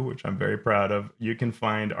I2, which I'm very proud of, you can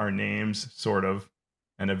find our names, sort of,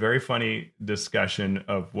 and a very funny discussion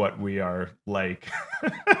of what we are like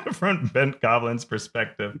from Bent Goblin's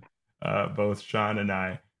perspective, both Sean and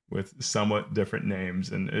I, with somewhat different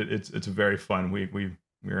names, and it's very fun.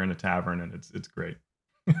 We're in a tavern, and it's great.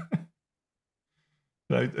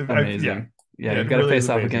 Amazing. Yeah, you've got to face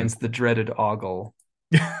off against the dreaded Ogle.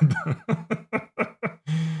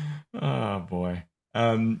 Oh boy.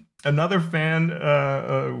 Another fan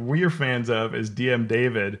we're fans of is DM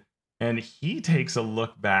David. And he takes a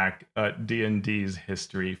look back at D&D's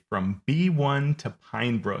history from B1 to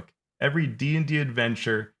Pinebrook, every D&D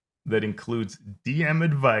adventure that includes DM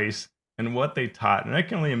advice and what they taught. And I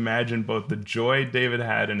can only imagine both the joy David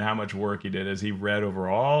had and how much work he did as he read over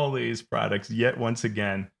all these products yet once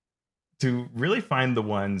again to really find the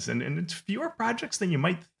ones, and it's fewer projects than you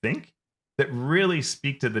might think, that really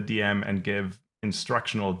speak to the DM and give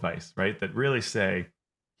instructional advice, right? That really say,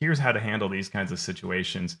 here's how to handle these kinds of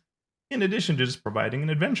situations, in addition to just providing an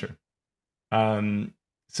adventure.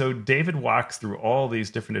 So David walks through all these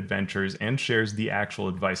different adventures and shares the actual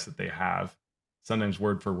advice that they have, sometimes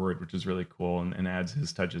word for word, which is really cool, and adds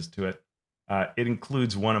his touches to it. It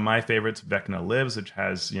includes one of my favorites, Vecna Lives, which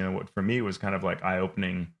has, what for me was kind of like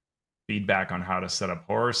eye-opening feedback on how to set up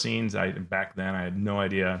horror scenes. Back then, I had no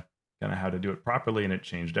idea kind of how to do it properly, and it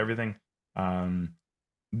changed everything.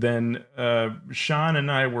 Then Sean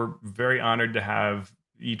and I were very honored to have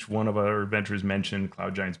each one of our adventures mentioned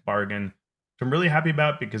Cloud Giant's Bargain, which I'm really happy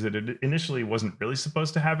about because it initially wasn't really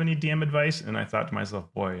supposed to have any DM advice. And I thought to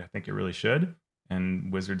myself, boy, I think it really should.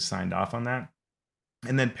 And Wizards signed off on that.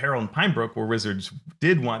 And then Peril and Pinebrook, where Wizards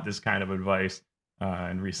did want this kind of advice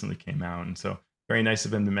and recently came out. And so very nice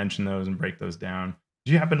of him to mention those and break those down.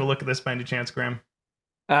 Did you happen to look at this by any chance, Graham?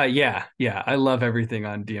 Yeah. I love everything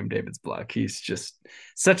on DM David's blog. He's just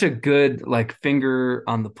such a good like finger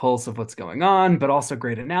on the pulse of what's going on, but also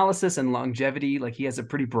great analysis and longevity. Like he has a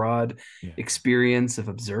pretty broad Yeah. experience of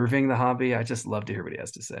observing the hobby. I just love to hear what he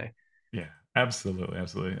has to say. Yeah, absolutely,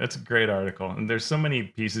 absolutely. That's a great article, and there's so many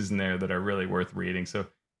pieces in there that are really worth reading. So,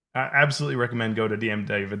 I absolutely recommend go to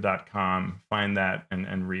dmdavid.com, find that,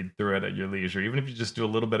 and read through it at your leisure. Even if you just do a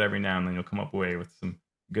little bit every now and then, you'll come up away with some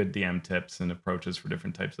good DM tips and approaches for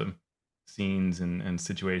different types of scenes and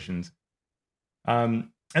situations. And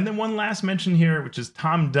then one last mention here, which is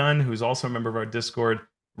Tom Dunn, who's also a member of our Discord,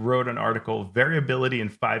 wrote an article, Variability in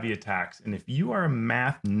 5e Attacks. And if you are a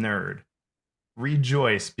math nerd,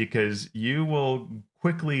 rejoice, because you will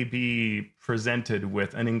quickly be presented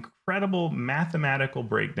with an incredible mathematical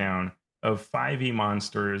breakdown of 5e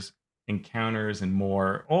monsters, encounters, and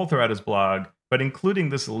more all throughout his blog, but including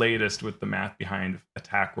this latest with the math behind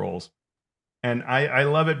attack rolls. And I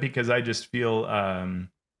love it because I just feel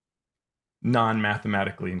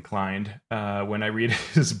non-mathematically inclined when I read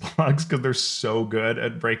his blogs, because they're so good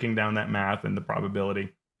at breaking down that math and the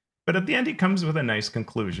probability. But at the end, he comes with a nice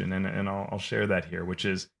conclusion, and I'll share that here, which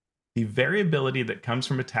is the variability that comes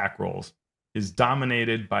from attack rolls is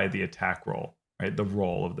dominated by the attack roll, right? The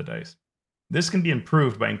roll of the dice. This can be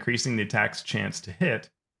improved by increasing the attack's chance to hit,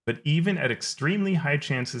 but even at extremely high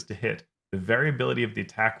chances to hit, the variability of the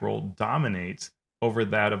attack roll dominates over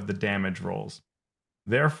that of the damage rolls.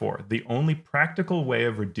 Therefore, the only practical way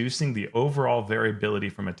of reducing the overall variability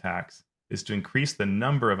from attacks is to increase the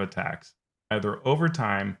number of attacks, either over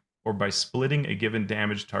time or by splitting a given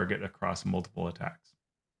damage target across multiple attacks.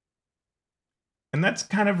 And that's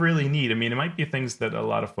kind of really neat. I mean, it might be things that a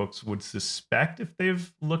lot of folks would suspect if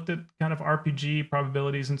they've looked at kind of RPG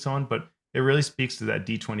probabilities and so on, but it really speaks to that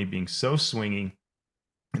D20 being so swingy.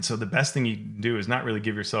 And so the best thing you can do is not really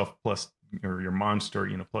give yourself plus, or your monster,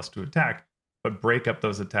 plus 2 attack, but break up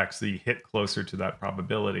those attacks so you hit closer to that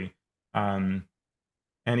probability.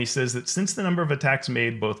 And he says that since the number of attacks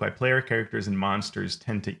made both by player characters and monsters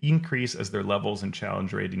tend to increase as their levels and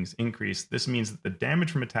challenge ratings increase, this means that the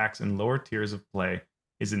damage from attacks in lower tiers of play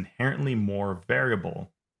is inherently more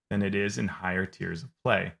variable than it is in higher tiers of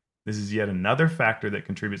play. This is yet another factor that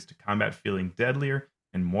contributes to combat feeling deadlier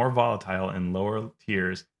and more volatile in lower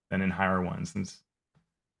tiers than in higher ones. And it's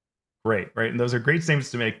great, right? And those are great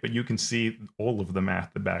statements to make, but you can see all of the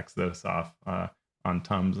math that backs this off on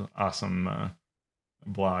Tom's awesome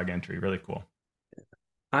blog entry. Really cool.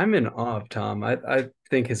 I'm in awe of Tom. I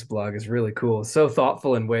think his blog is really cool. So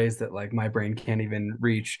thoughtful in ways that like my brain can't even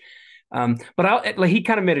reach. But he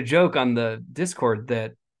kind of made a joke on the Discord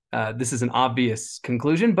that this is an obvious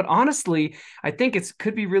conclusion, but honestly, I think it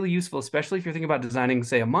could be really useful, especially if you're thinking about designing,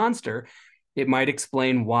 say, a monster. It might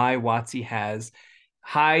explain why WotC has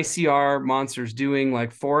high CR monsters doing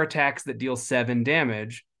like 4 attacks that deal 7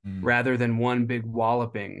 damage rather than one big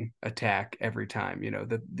walloping attack every time.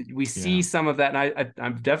 We see some of that, and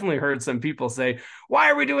I've definitely heard some people say, why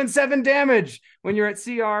are we doing 7 damage when you're at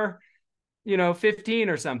CR 15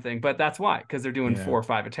 or something? But that's why, because they're doing 4 or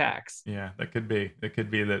 5 attacks. Yeah, that could be. It could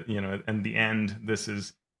be that, in the end, this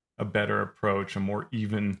is a better approach, a more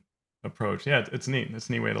even approach. Yeah, it's neat. It's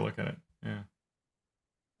a neat way to look at it.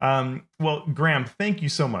 Yeah. Well, Graham, thank you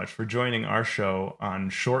so much for joining our show on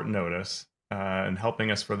short notice and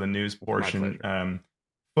helping us for the news portion.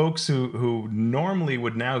 Folks who normally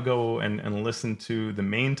would now go and listen to the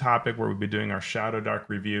main topic where we'll be doing our Shadowdark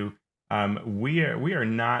review. We are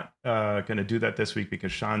not going to do that this week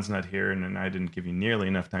because Sean's not here, and I didn't give you nearly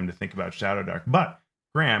enough time to think about Shadowdark. But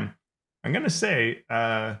Graham, I'm going to say,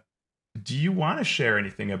 do you want to share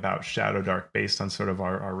anything about Shadowdark based on sort of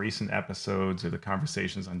our recent episodes or the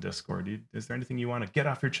conversations on Discord? Is there anything you want to get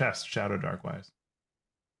off your chest, Shadowdark wise?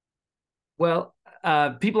 Well,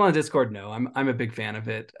 people on Discord know I'm a big fan of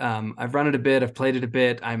it. I've run it a bit. I've played it a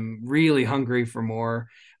bit. I'm really hungry for more.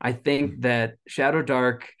 I think that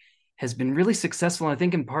Shadowdark has been really successful, I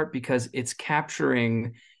think in part because it's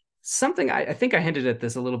capturing something. I think I hinted at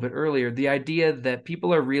this a little bit earlier, the idea that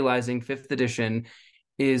people are realizing 5th edition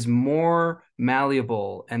is more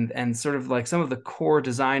malleable and sort of like some of the core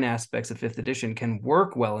design aspects of 5th edition can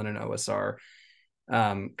work well in an OSR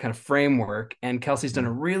kind of framework. And Kelsey's done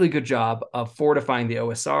a really good job of fortifying the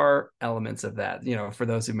OSR elements of that. For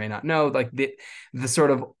those who may not know, like the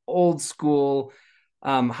sort of old school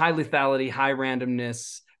high lethality, high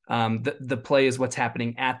randomness. The play is what's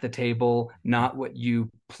happening at the table, not what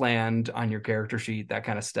you planned on your character sheet, that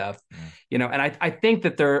kind of stuff. And I think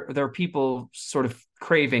that there are people sort of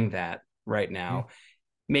craving that right now.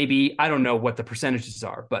 Maybe, I don't know what the percentages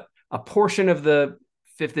are, but a portion of the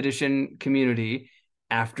fifth edition community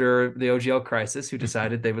after the OGL crisis who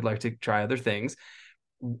decided they would like to try other things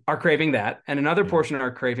are craving that, and another portion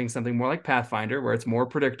are craving something more like Pathfinder, where it's more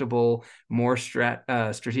predictable, more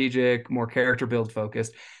strategic, more character build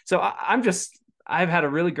focused. So I've had a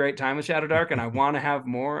really great time with Shadow Dark, and I want to have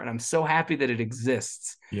more, and I'm so happy that it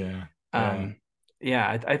exists. Yeah.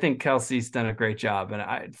 I think Kelsey's done a great job,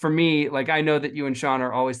 and for me, like, I know that you and Sean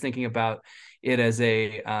are always thinking about it as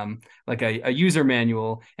a like a user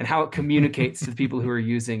manual and how it communicates to the people who are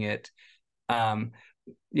using it.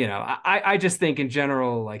 I just think in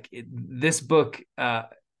general, like this book,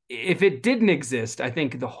 if it didn't exist, I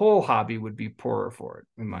think the whole hobby would be poorer for it,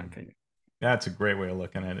 in my opinion. That's a great way of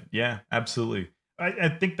looking at it. Yeah, absolutely. I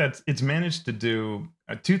think it's managed to do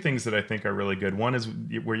two things that I think are really good. One is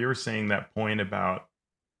where you were saying that point about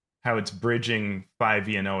how it's bridging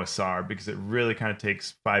 5e and OSR, because it really kind of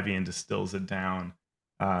takes 5e and distills it down.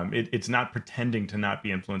 It's not pretending to not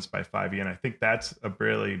be influenced by 5e, and I think that's a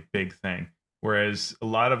really big thing. Whereas a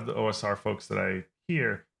lot of the OSR folks that I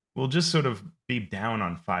hear will just sort of be down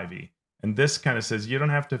on 5e. And this kind of says you don't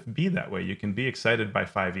have to be that way. You can be excited by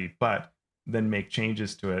 5e, but then make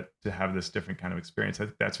changes to it to have this different kind of experience. I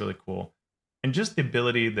think that's really cool. And just the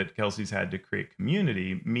ability that Kelsey's had to create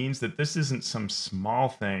community means that this isn't some small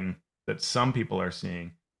thing that some people are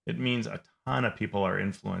seeing. It means a ton of people are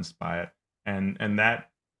influenced by it. And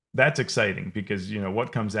that's exciting, because,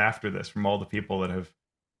 what comes after this from all the people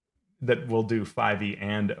that will do 5e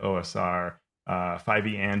and OSR,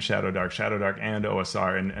 5e and Shadow Dark and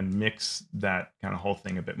OSR, and mix that kind of whole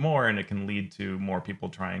thing a bit more, and it can lead to more people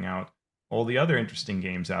trying out all the other interesting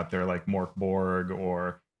games out there, like Mork Borg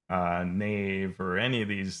or Knave, or any of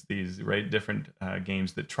these right different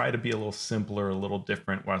games that try to be a little simpler, a little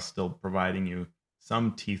different, while still providing you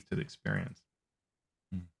some teeth to the experience.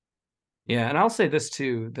 Yeah, and I'll say this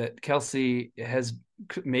too, that Kelsey has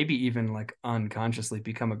maybe even like unconsciously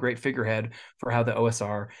become a great figurehead for how the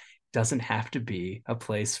OSR doesn't have to be a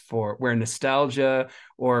place for where nostalgia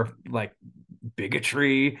or like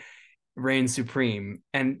bigotry reigns supreme.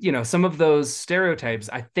 And some of those stereotypes,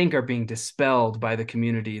 I think, are being dispelled by the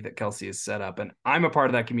community that Kelsey has set up, and I'm a part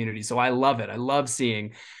of that community, so I love it. I love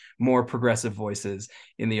seeing more progressive voices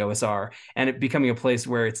in the OSR, and it becoming a place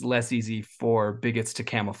where it's less easy for bigots to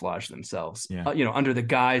camouflage themselves, under the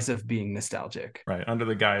guise of being nostalgic. Right, under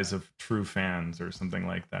the guise of true fans or something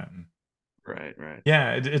like that. Right.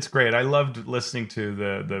 Yeah, it's great. I loved listening to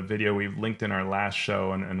the video we've linked in our last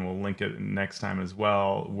show, and we'll link it next time as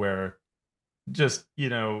well, where just,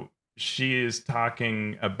 she is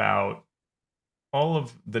talking about all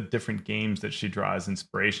of the different games that she draws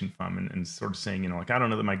inspiration from, and sort of saying, like, I don't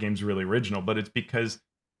know that my game's really original, but it's because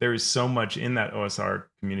there is so much in that OSR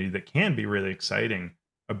community that can be really exciting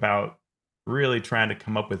about really trying to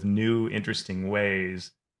come up with new, interesting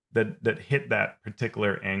ways that hit that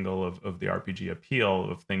particular angle of the RPG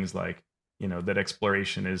appeal, of things like, that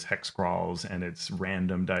exploration is hex crawls, and it's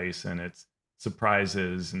random dice, and it's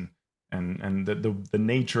surprises, and the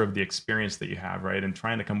nature of the experience that you have, right? And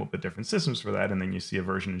trying to come up with different systems for that. And then you see a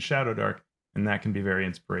version in Shadow Dark, and that can be very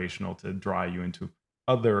inspirational to draw you into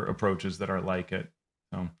other approaches that are like it.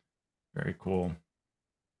 So very cool.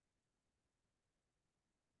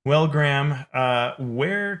 Well, Graham,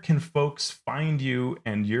 where can folks find you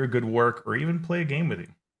and your good work, or even play a game with you?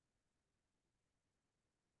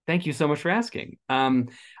 Thank you so much for asking.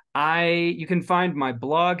 You can find my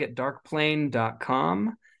blog at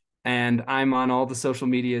darkplane.com. And I'm on all the social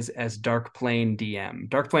medias as Darkplane DM.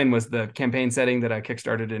 Darkplane was the campaign setting that I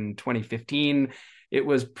kickstarted in 2015. It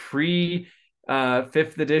was pre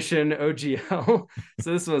 5th edition OGL.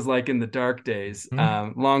 So this was like in the dark days,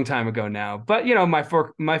 long time ago now. But,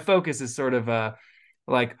 my focus is sort of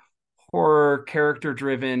like horror character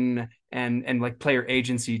driven and like player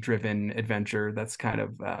agency driven adventure. That's kind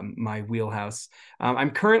of my wheelhouse.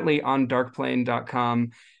 I'm currently on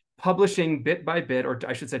darkplane.com publishing bit by bit, or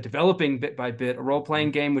I should say developing bit by bit, a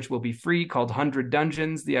role-playing game which will be free called 100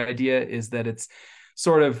 Dungeons. The idea is that it's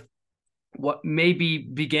sort of what maybe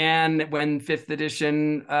began when 5th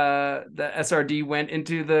edition, the SRD went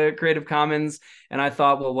into the Creative Commons. And I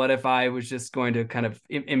thought, well, what if I was just going to kind of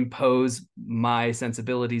impose my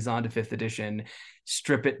sensibilities onto 5th edition,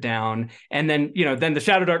 strip it down, and then then the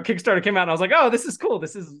Shadow Dark Kickstarter came out, and I was like, oh, this is cool.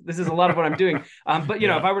 This is a lot of what I'm doing. But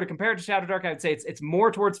if I were to compare it to Shadow Dark, I would say it's more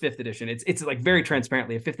towards 5th edition. It's like very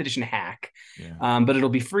transparently a 5th edition hack, but it'll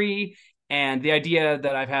be free. And the idea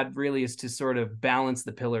that I've had really is to sort of balance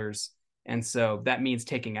the pillars. And so that means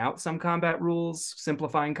taking out some combat rules,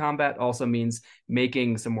 simplifying combat, also means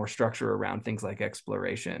making some more structure around things like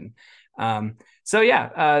exploration. So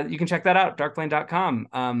yeah, you can check that out,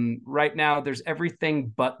 darkplane.com. Right now, there's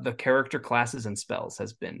everything but the character classes and spells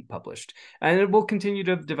has been published, and it will continue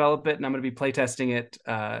to develop it. And I'm going to be playtesting it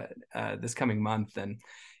this coming month. And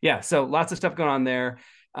yeah, so lots of stuff going on there.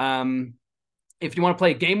 If you want to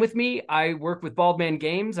play a game with me, I work with Baldman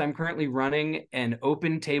Games. I'm currently running an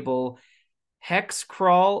open table Hex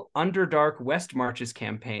Crawl Underdark West Marches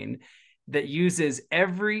campaign that uses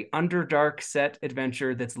every Underdark set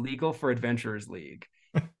adventure that's legal for Adventurers League.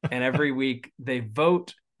 And every week they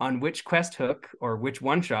vote on which quest hook or which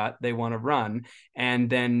one shot they want to run. And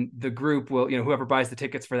then the group will, whoever buys the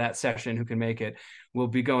tickets for that session who can make it will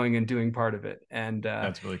be going and doing part of it. And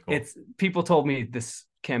that's really cool. People told me this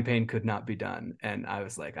campaign could not be done. And I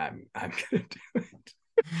was like, I'm going to do it.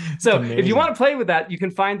 So if you want to play with that, you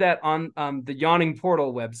can find that on the Yawning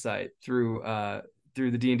Portal website through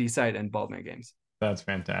the D&D site and Baldman Games. That's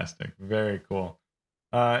fantastic. Very cool.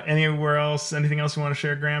 Anywhere else? Anything else you want to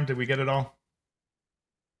share, Graham? Did we get it all?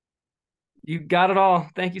 You got it all.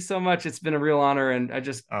 Thank you so much. It's been a real honor, and I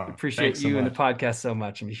just appreciate you and the podcast so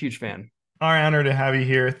much. I'm a huge fan. Our honor to have you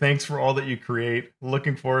here. Thanks for all that you create.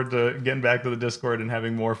 Looking forward to getting back to the Discord and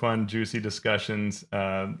having more fun, juicy discussions.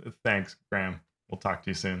 Thanks, Graham. We'll talk to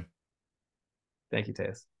you soon. Thank you,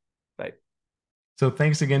 Teus. Bye. So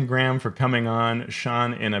thanks again, Graham, for coming on.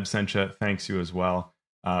 Sean in absentia, thanks you as well.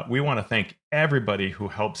 We want to thank everybody who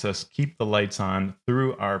helps us keep the lights on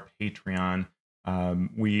through our Patreon.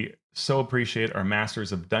 We so appreciate our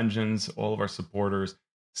Masters of Dungeons, all of our supporters.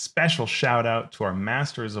 Special shout out to our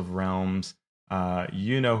Masters of Realms.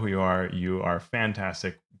 You know who you are. You are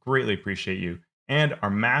fantastic. Greatly appreciate you. And our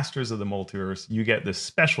Masters of the Multiverse, you get this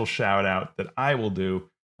special shout out that I will do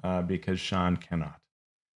because Sean cannot.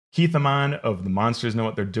 Keith Amon of The Monsters Know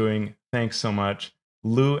What They're Doing, thanks so much.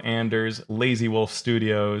 Lou Anders, Lazy Wolf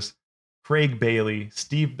Studios, Craig Bailey,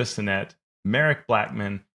 Steve Bissonette, Merrick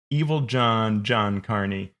Blackman, Evil John, John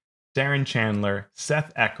Carney, Darren Chandler,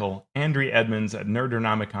 Seth Eckel, Andrea Edmonds at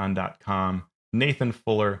nerdonomicon.com, Nathan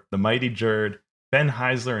Fuller, The Mighty Jerd, Ben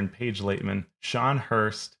Heisler and Paige Laitman, Sean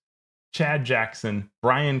Hurst, Chad Jackson,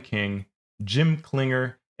 Brian King, Jim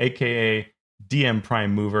Klinger, aka DM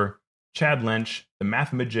Prime Mover, Chad Lynch, The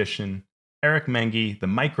Math Magician, Eric Mengi, The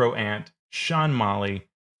Micro Ant, Sean Molly,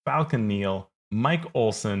 Falcon Neal, Mike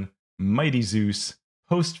Olson, Mighty Zeus,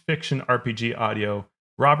 Post Fiction RPG Audio,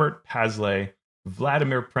 Robert Pazley,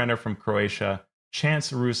 Vladimir Prenner from Croatia,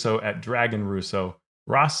 Chance Russo at Dragon Russo,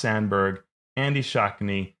 Ross Sandberg, Andy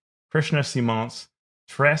Shockney, Krishna Simons,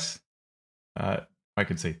 Tres,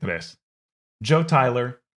 Joe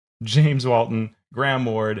Tyler, James Walton, Graham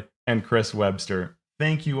Ward, and Chris Webster.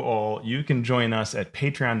 Thank you all. You can join us at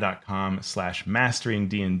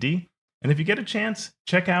patreon.com/masteringdnd. And if you get a chance,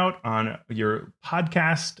 check out on your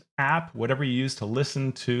podcast app, whatever you use to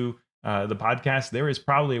listen to the podcast, there is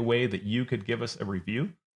probably a way that you could give us a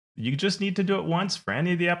review. You just need to do it once for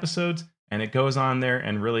any of the episodes, and it goes on there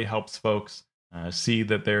and really helps folks see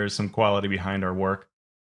that there's some quality behind our work.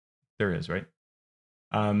 There is, right?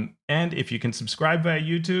 And if you can subscribe via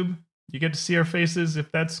YouTube, you get to see our faces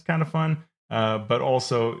if that's kind of fun. But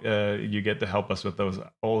also you get to help us with those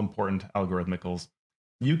all-important algorithmicals.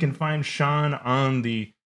 You can find Sean on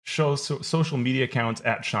the social media accounts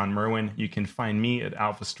at Sean Merwin. You can find me at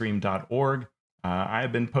alphastream.org.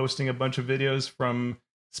 I've been posting a bunch of videos from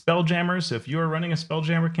Spelljammers. So if you're running a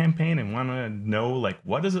Spelljammer campaign and want to know, like,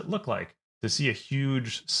 what does it look like to see a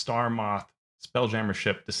huge Star Moth Spelljammer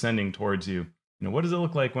ship descending towards you? What does it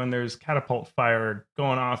look like when there's catapult fire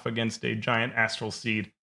going off against a giant astral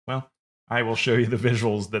seed? Well, I will show you the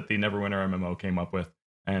visuals that the Neverwinter MMO came up with,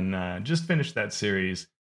 and just finished that series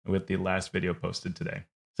with the last video posted today.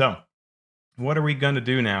 So, what are we going to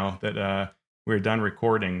do now that we're done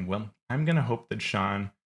recording? Well, I'm going to hope that Sean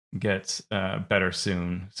gets better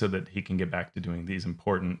soon so that he can get back to doing these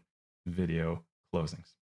important video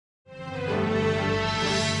closings.